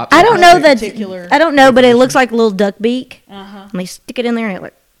little the- pop? I don't know that. Particular- I don't know, but it looks like a little duck beak, Uh-huh. and they stick it in there, and it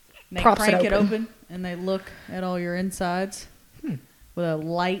like They props crank it it open. open, and they look at all your insides with a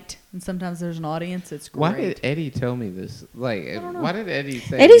light, and sometimes there's an audience. It's great. Why did Eddie tell me this? Like, don't know. why did Eddie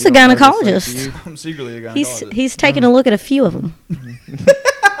say? Eddie's you a don't know this like gynecologist. you? I'm secretly a he's gynecologist. he's taking a look at a few of them.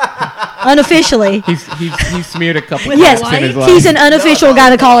 unofficially. He's smeared a couple Yes, paps in his life. he's an unofficial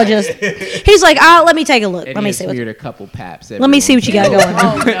gynecologist. He's like, let me take a look. And Let he me has see what. smeared a couple paps. Let me see what you got going.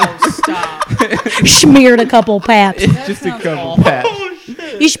 Oh no! Stop. Smeared a couple paps. Just a sounds couple awful. paps.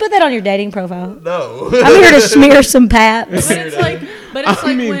 You should put that on your dating profile. No. I'm here to smear some paps. But it's like,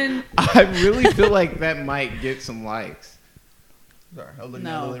 I mean, when I really feel like that might get some likes. Sorry, I was looking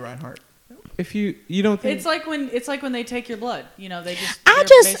No. at Lily Reinhart. If you don't think it's like when they take your blood. You know, they just. I they're would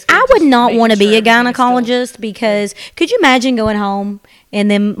basically not just want to making be a sure everything's still- gynecologist because could you imagine going home and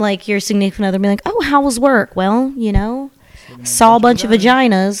then like your significant other being like, "Oh, how was work?" Well, saw a bunch of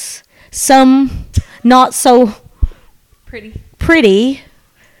vaginas, some not so pretty.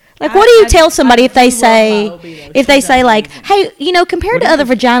 Like, what do you tell somebody if they say like, "Hey, compared to other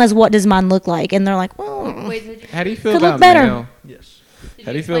vaginas, what does mine look like?" And they're like, "Well, Wait, did you, How do you feel Could about look better. male? Yes. did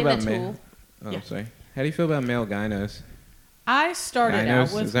How you do you feel explain about the male? tool? Oh, Yeah. sorry. How do you feel about male gynos? I started out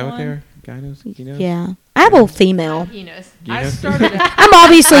Gynos? with Is that what one. they're? Gynos? Gynos? yeah, I have a female. He knows. I Gynos? started out I'm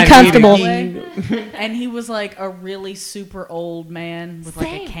obviously I need comfortable." it. and he was like a really super old man with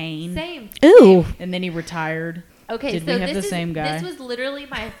like a cane. Same. Ooh, And then he retired. Okay, Did so we have this the same guy? This was literally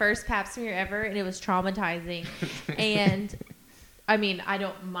my first pap smear ever, and it was traumatizing. And I mean, I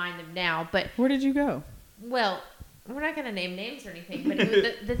don't mind them now, but Where did you go? well, we're not gonna name names or anything. But it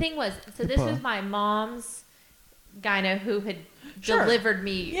was, the thing was, so this was my mom's gyno who had Sure. delivered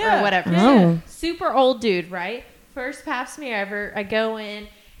me Yeah. or whatever. Oh. Super old dude, right? First pap smear ever. I go in,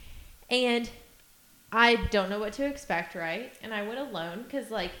 and I don't know what to expect, right? And I went alone because,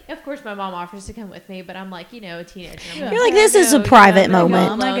 like, of course, my mom offers to come with me, but I'm like, a teenager. I'm You're like, this is a private I'm gonna go moment.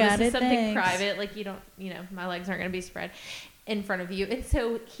 Mom, I alone. got This is it, something thanks. private. Like, you don't, my legs aren't going to be spread in front of you. And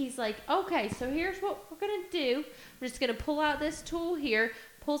so he's like, okay, so here's what we're going to do. We're just going to pull out this tool here.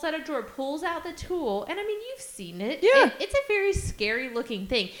 Pulls out a drawer, pulls out the tool, and I mean, you've seen it. Yeah. It's a very scary looking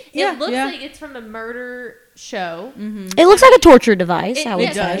thing. Yeah, It looks yeah. like it's from a murder show. it looks like a torture device. I would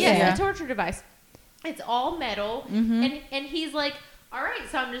Yes, say. does, yes, yeah. a torture device. It's all metal, and he's like, all right,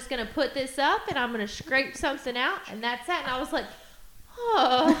 so I'm just gonna put this up, and I'm gonna scrape something out, and that's that. And I was like,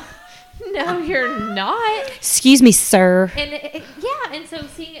 oh, no, you're not. Excuse me, sir. And yeah, and so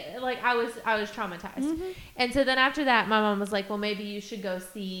seeing it, like I was traumatized. And so then after that, my mom was like, well, maybe you should go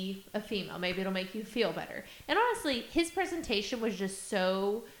see a female. Maybe it'll make you feel better. And honestly, his presentation was just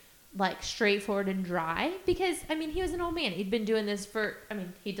so like straightforward and dry because I mean he was an old man. He'd been doing this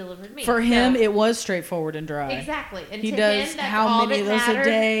he delivered me. For him, So- it was straightforward and dry. exactly. And He to does him, that's how all many of that those a mattered.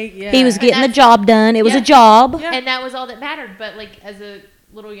 day? Yeah. He was getting the that's- job done. It was Yeah. a job. Yeah. And that was all that mattered. But like as a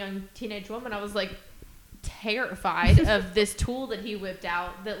little young teenage woman, I was like terrified of this tool that he whipped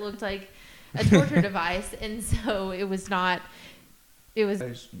out that looked like a torture device. And so it was not. It was.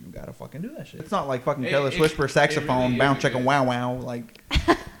 You gotta fucking do that shit. It's not like fucking It- Careless it- Whisper it saxophone, really bounce is chicken good. wow wow. Like,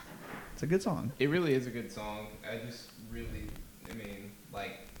 it's a good song. It really is a good song. I just really,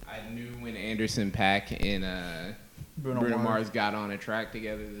 like, I knew when Anderson .Paak and Bruno Mars got on a track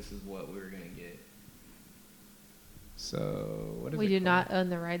together, this is what we were going to get. So, what is We it do called? not own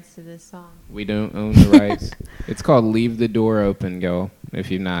the rights to this song. We don't own the rights. It's called Leave the Door Open, y'all,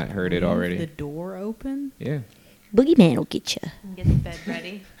 if you've not heard it Leave already. The door open. Yeah. Boogeyman will get you. And get the bed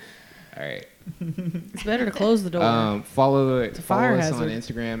ready. All right. It's better to close the door. Follow a fire follow us on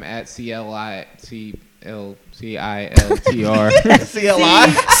hazard. Instagram at CLITR.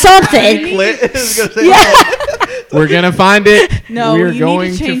 CLI. Something. Lit. Is gonna say We're gonna find it. No, we're you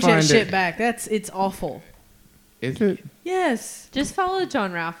going need to change that find shit it. back. It's awful. Is it? Yes. Just follow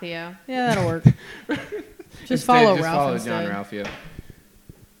John Ralphio. Yeah, that'll work. Just Instead, follow just Ralph follow instead. John Ralphio.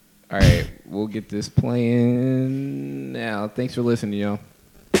 All right, we'll get this playing now. Thanks for listening, y'all.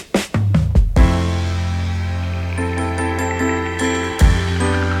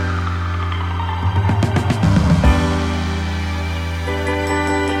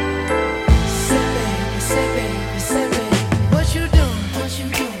 What you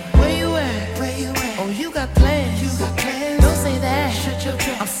doing? Where you at? Oh, you got plans. Don't say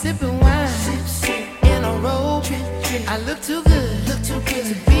that. I'm sipping wine in a robe. I look too good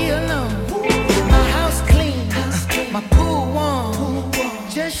to be alone. My house clean, my pool warm.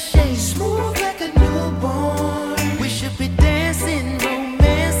 Just shake smooth.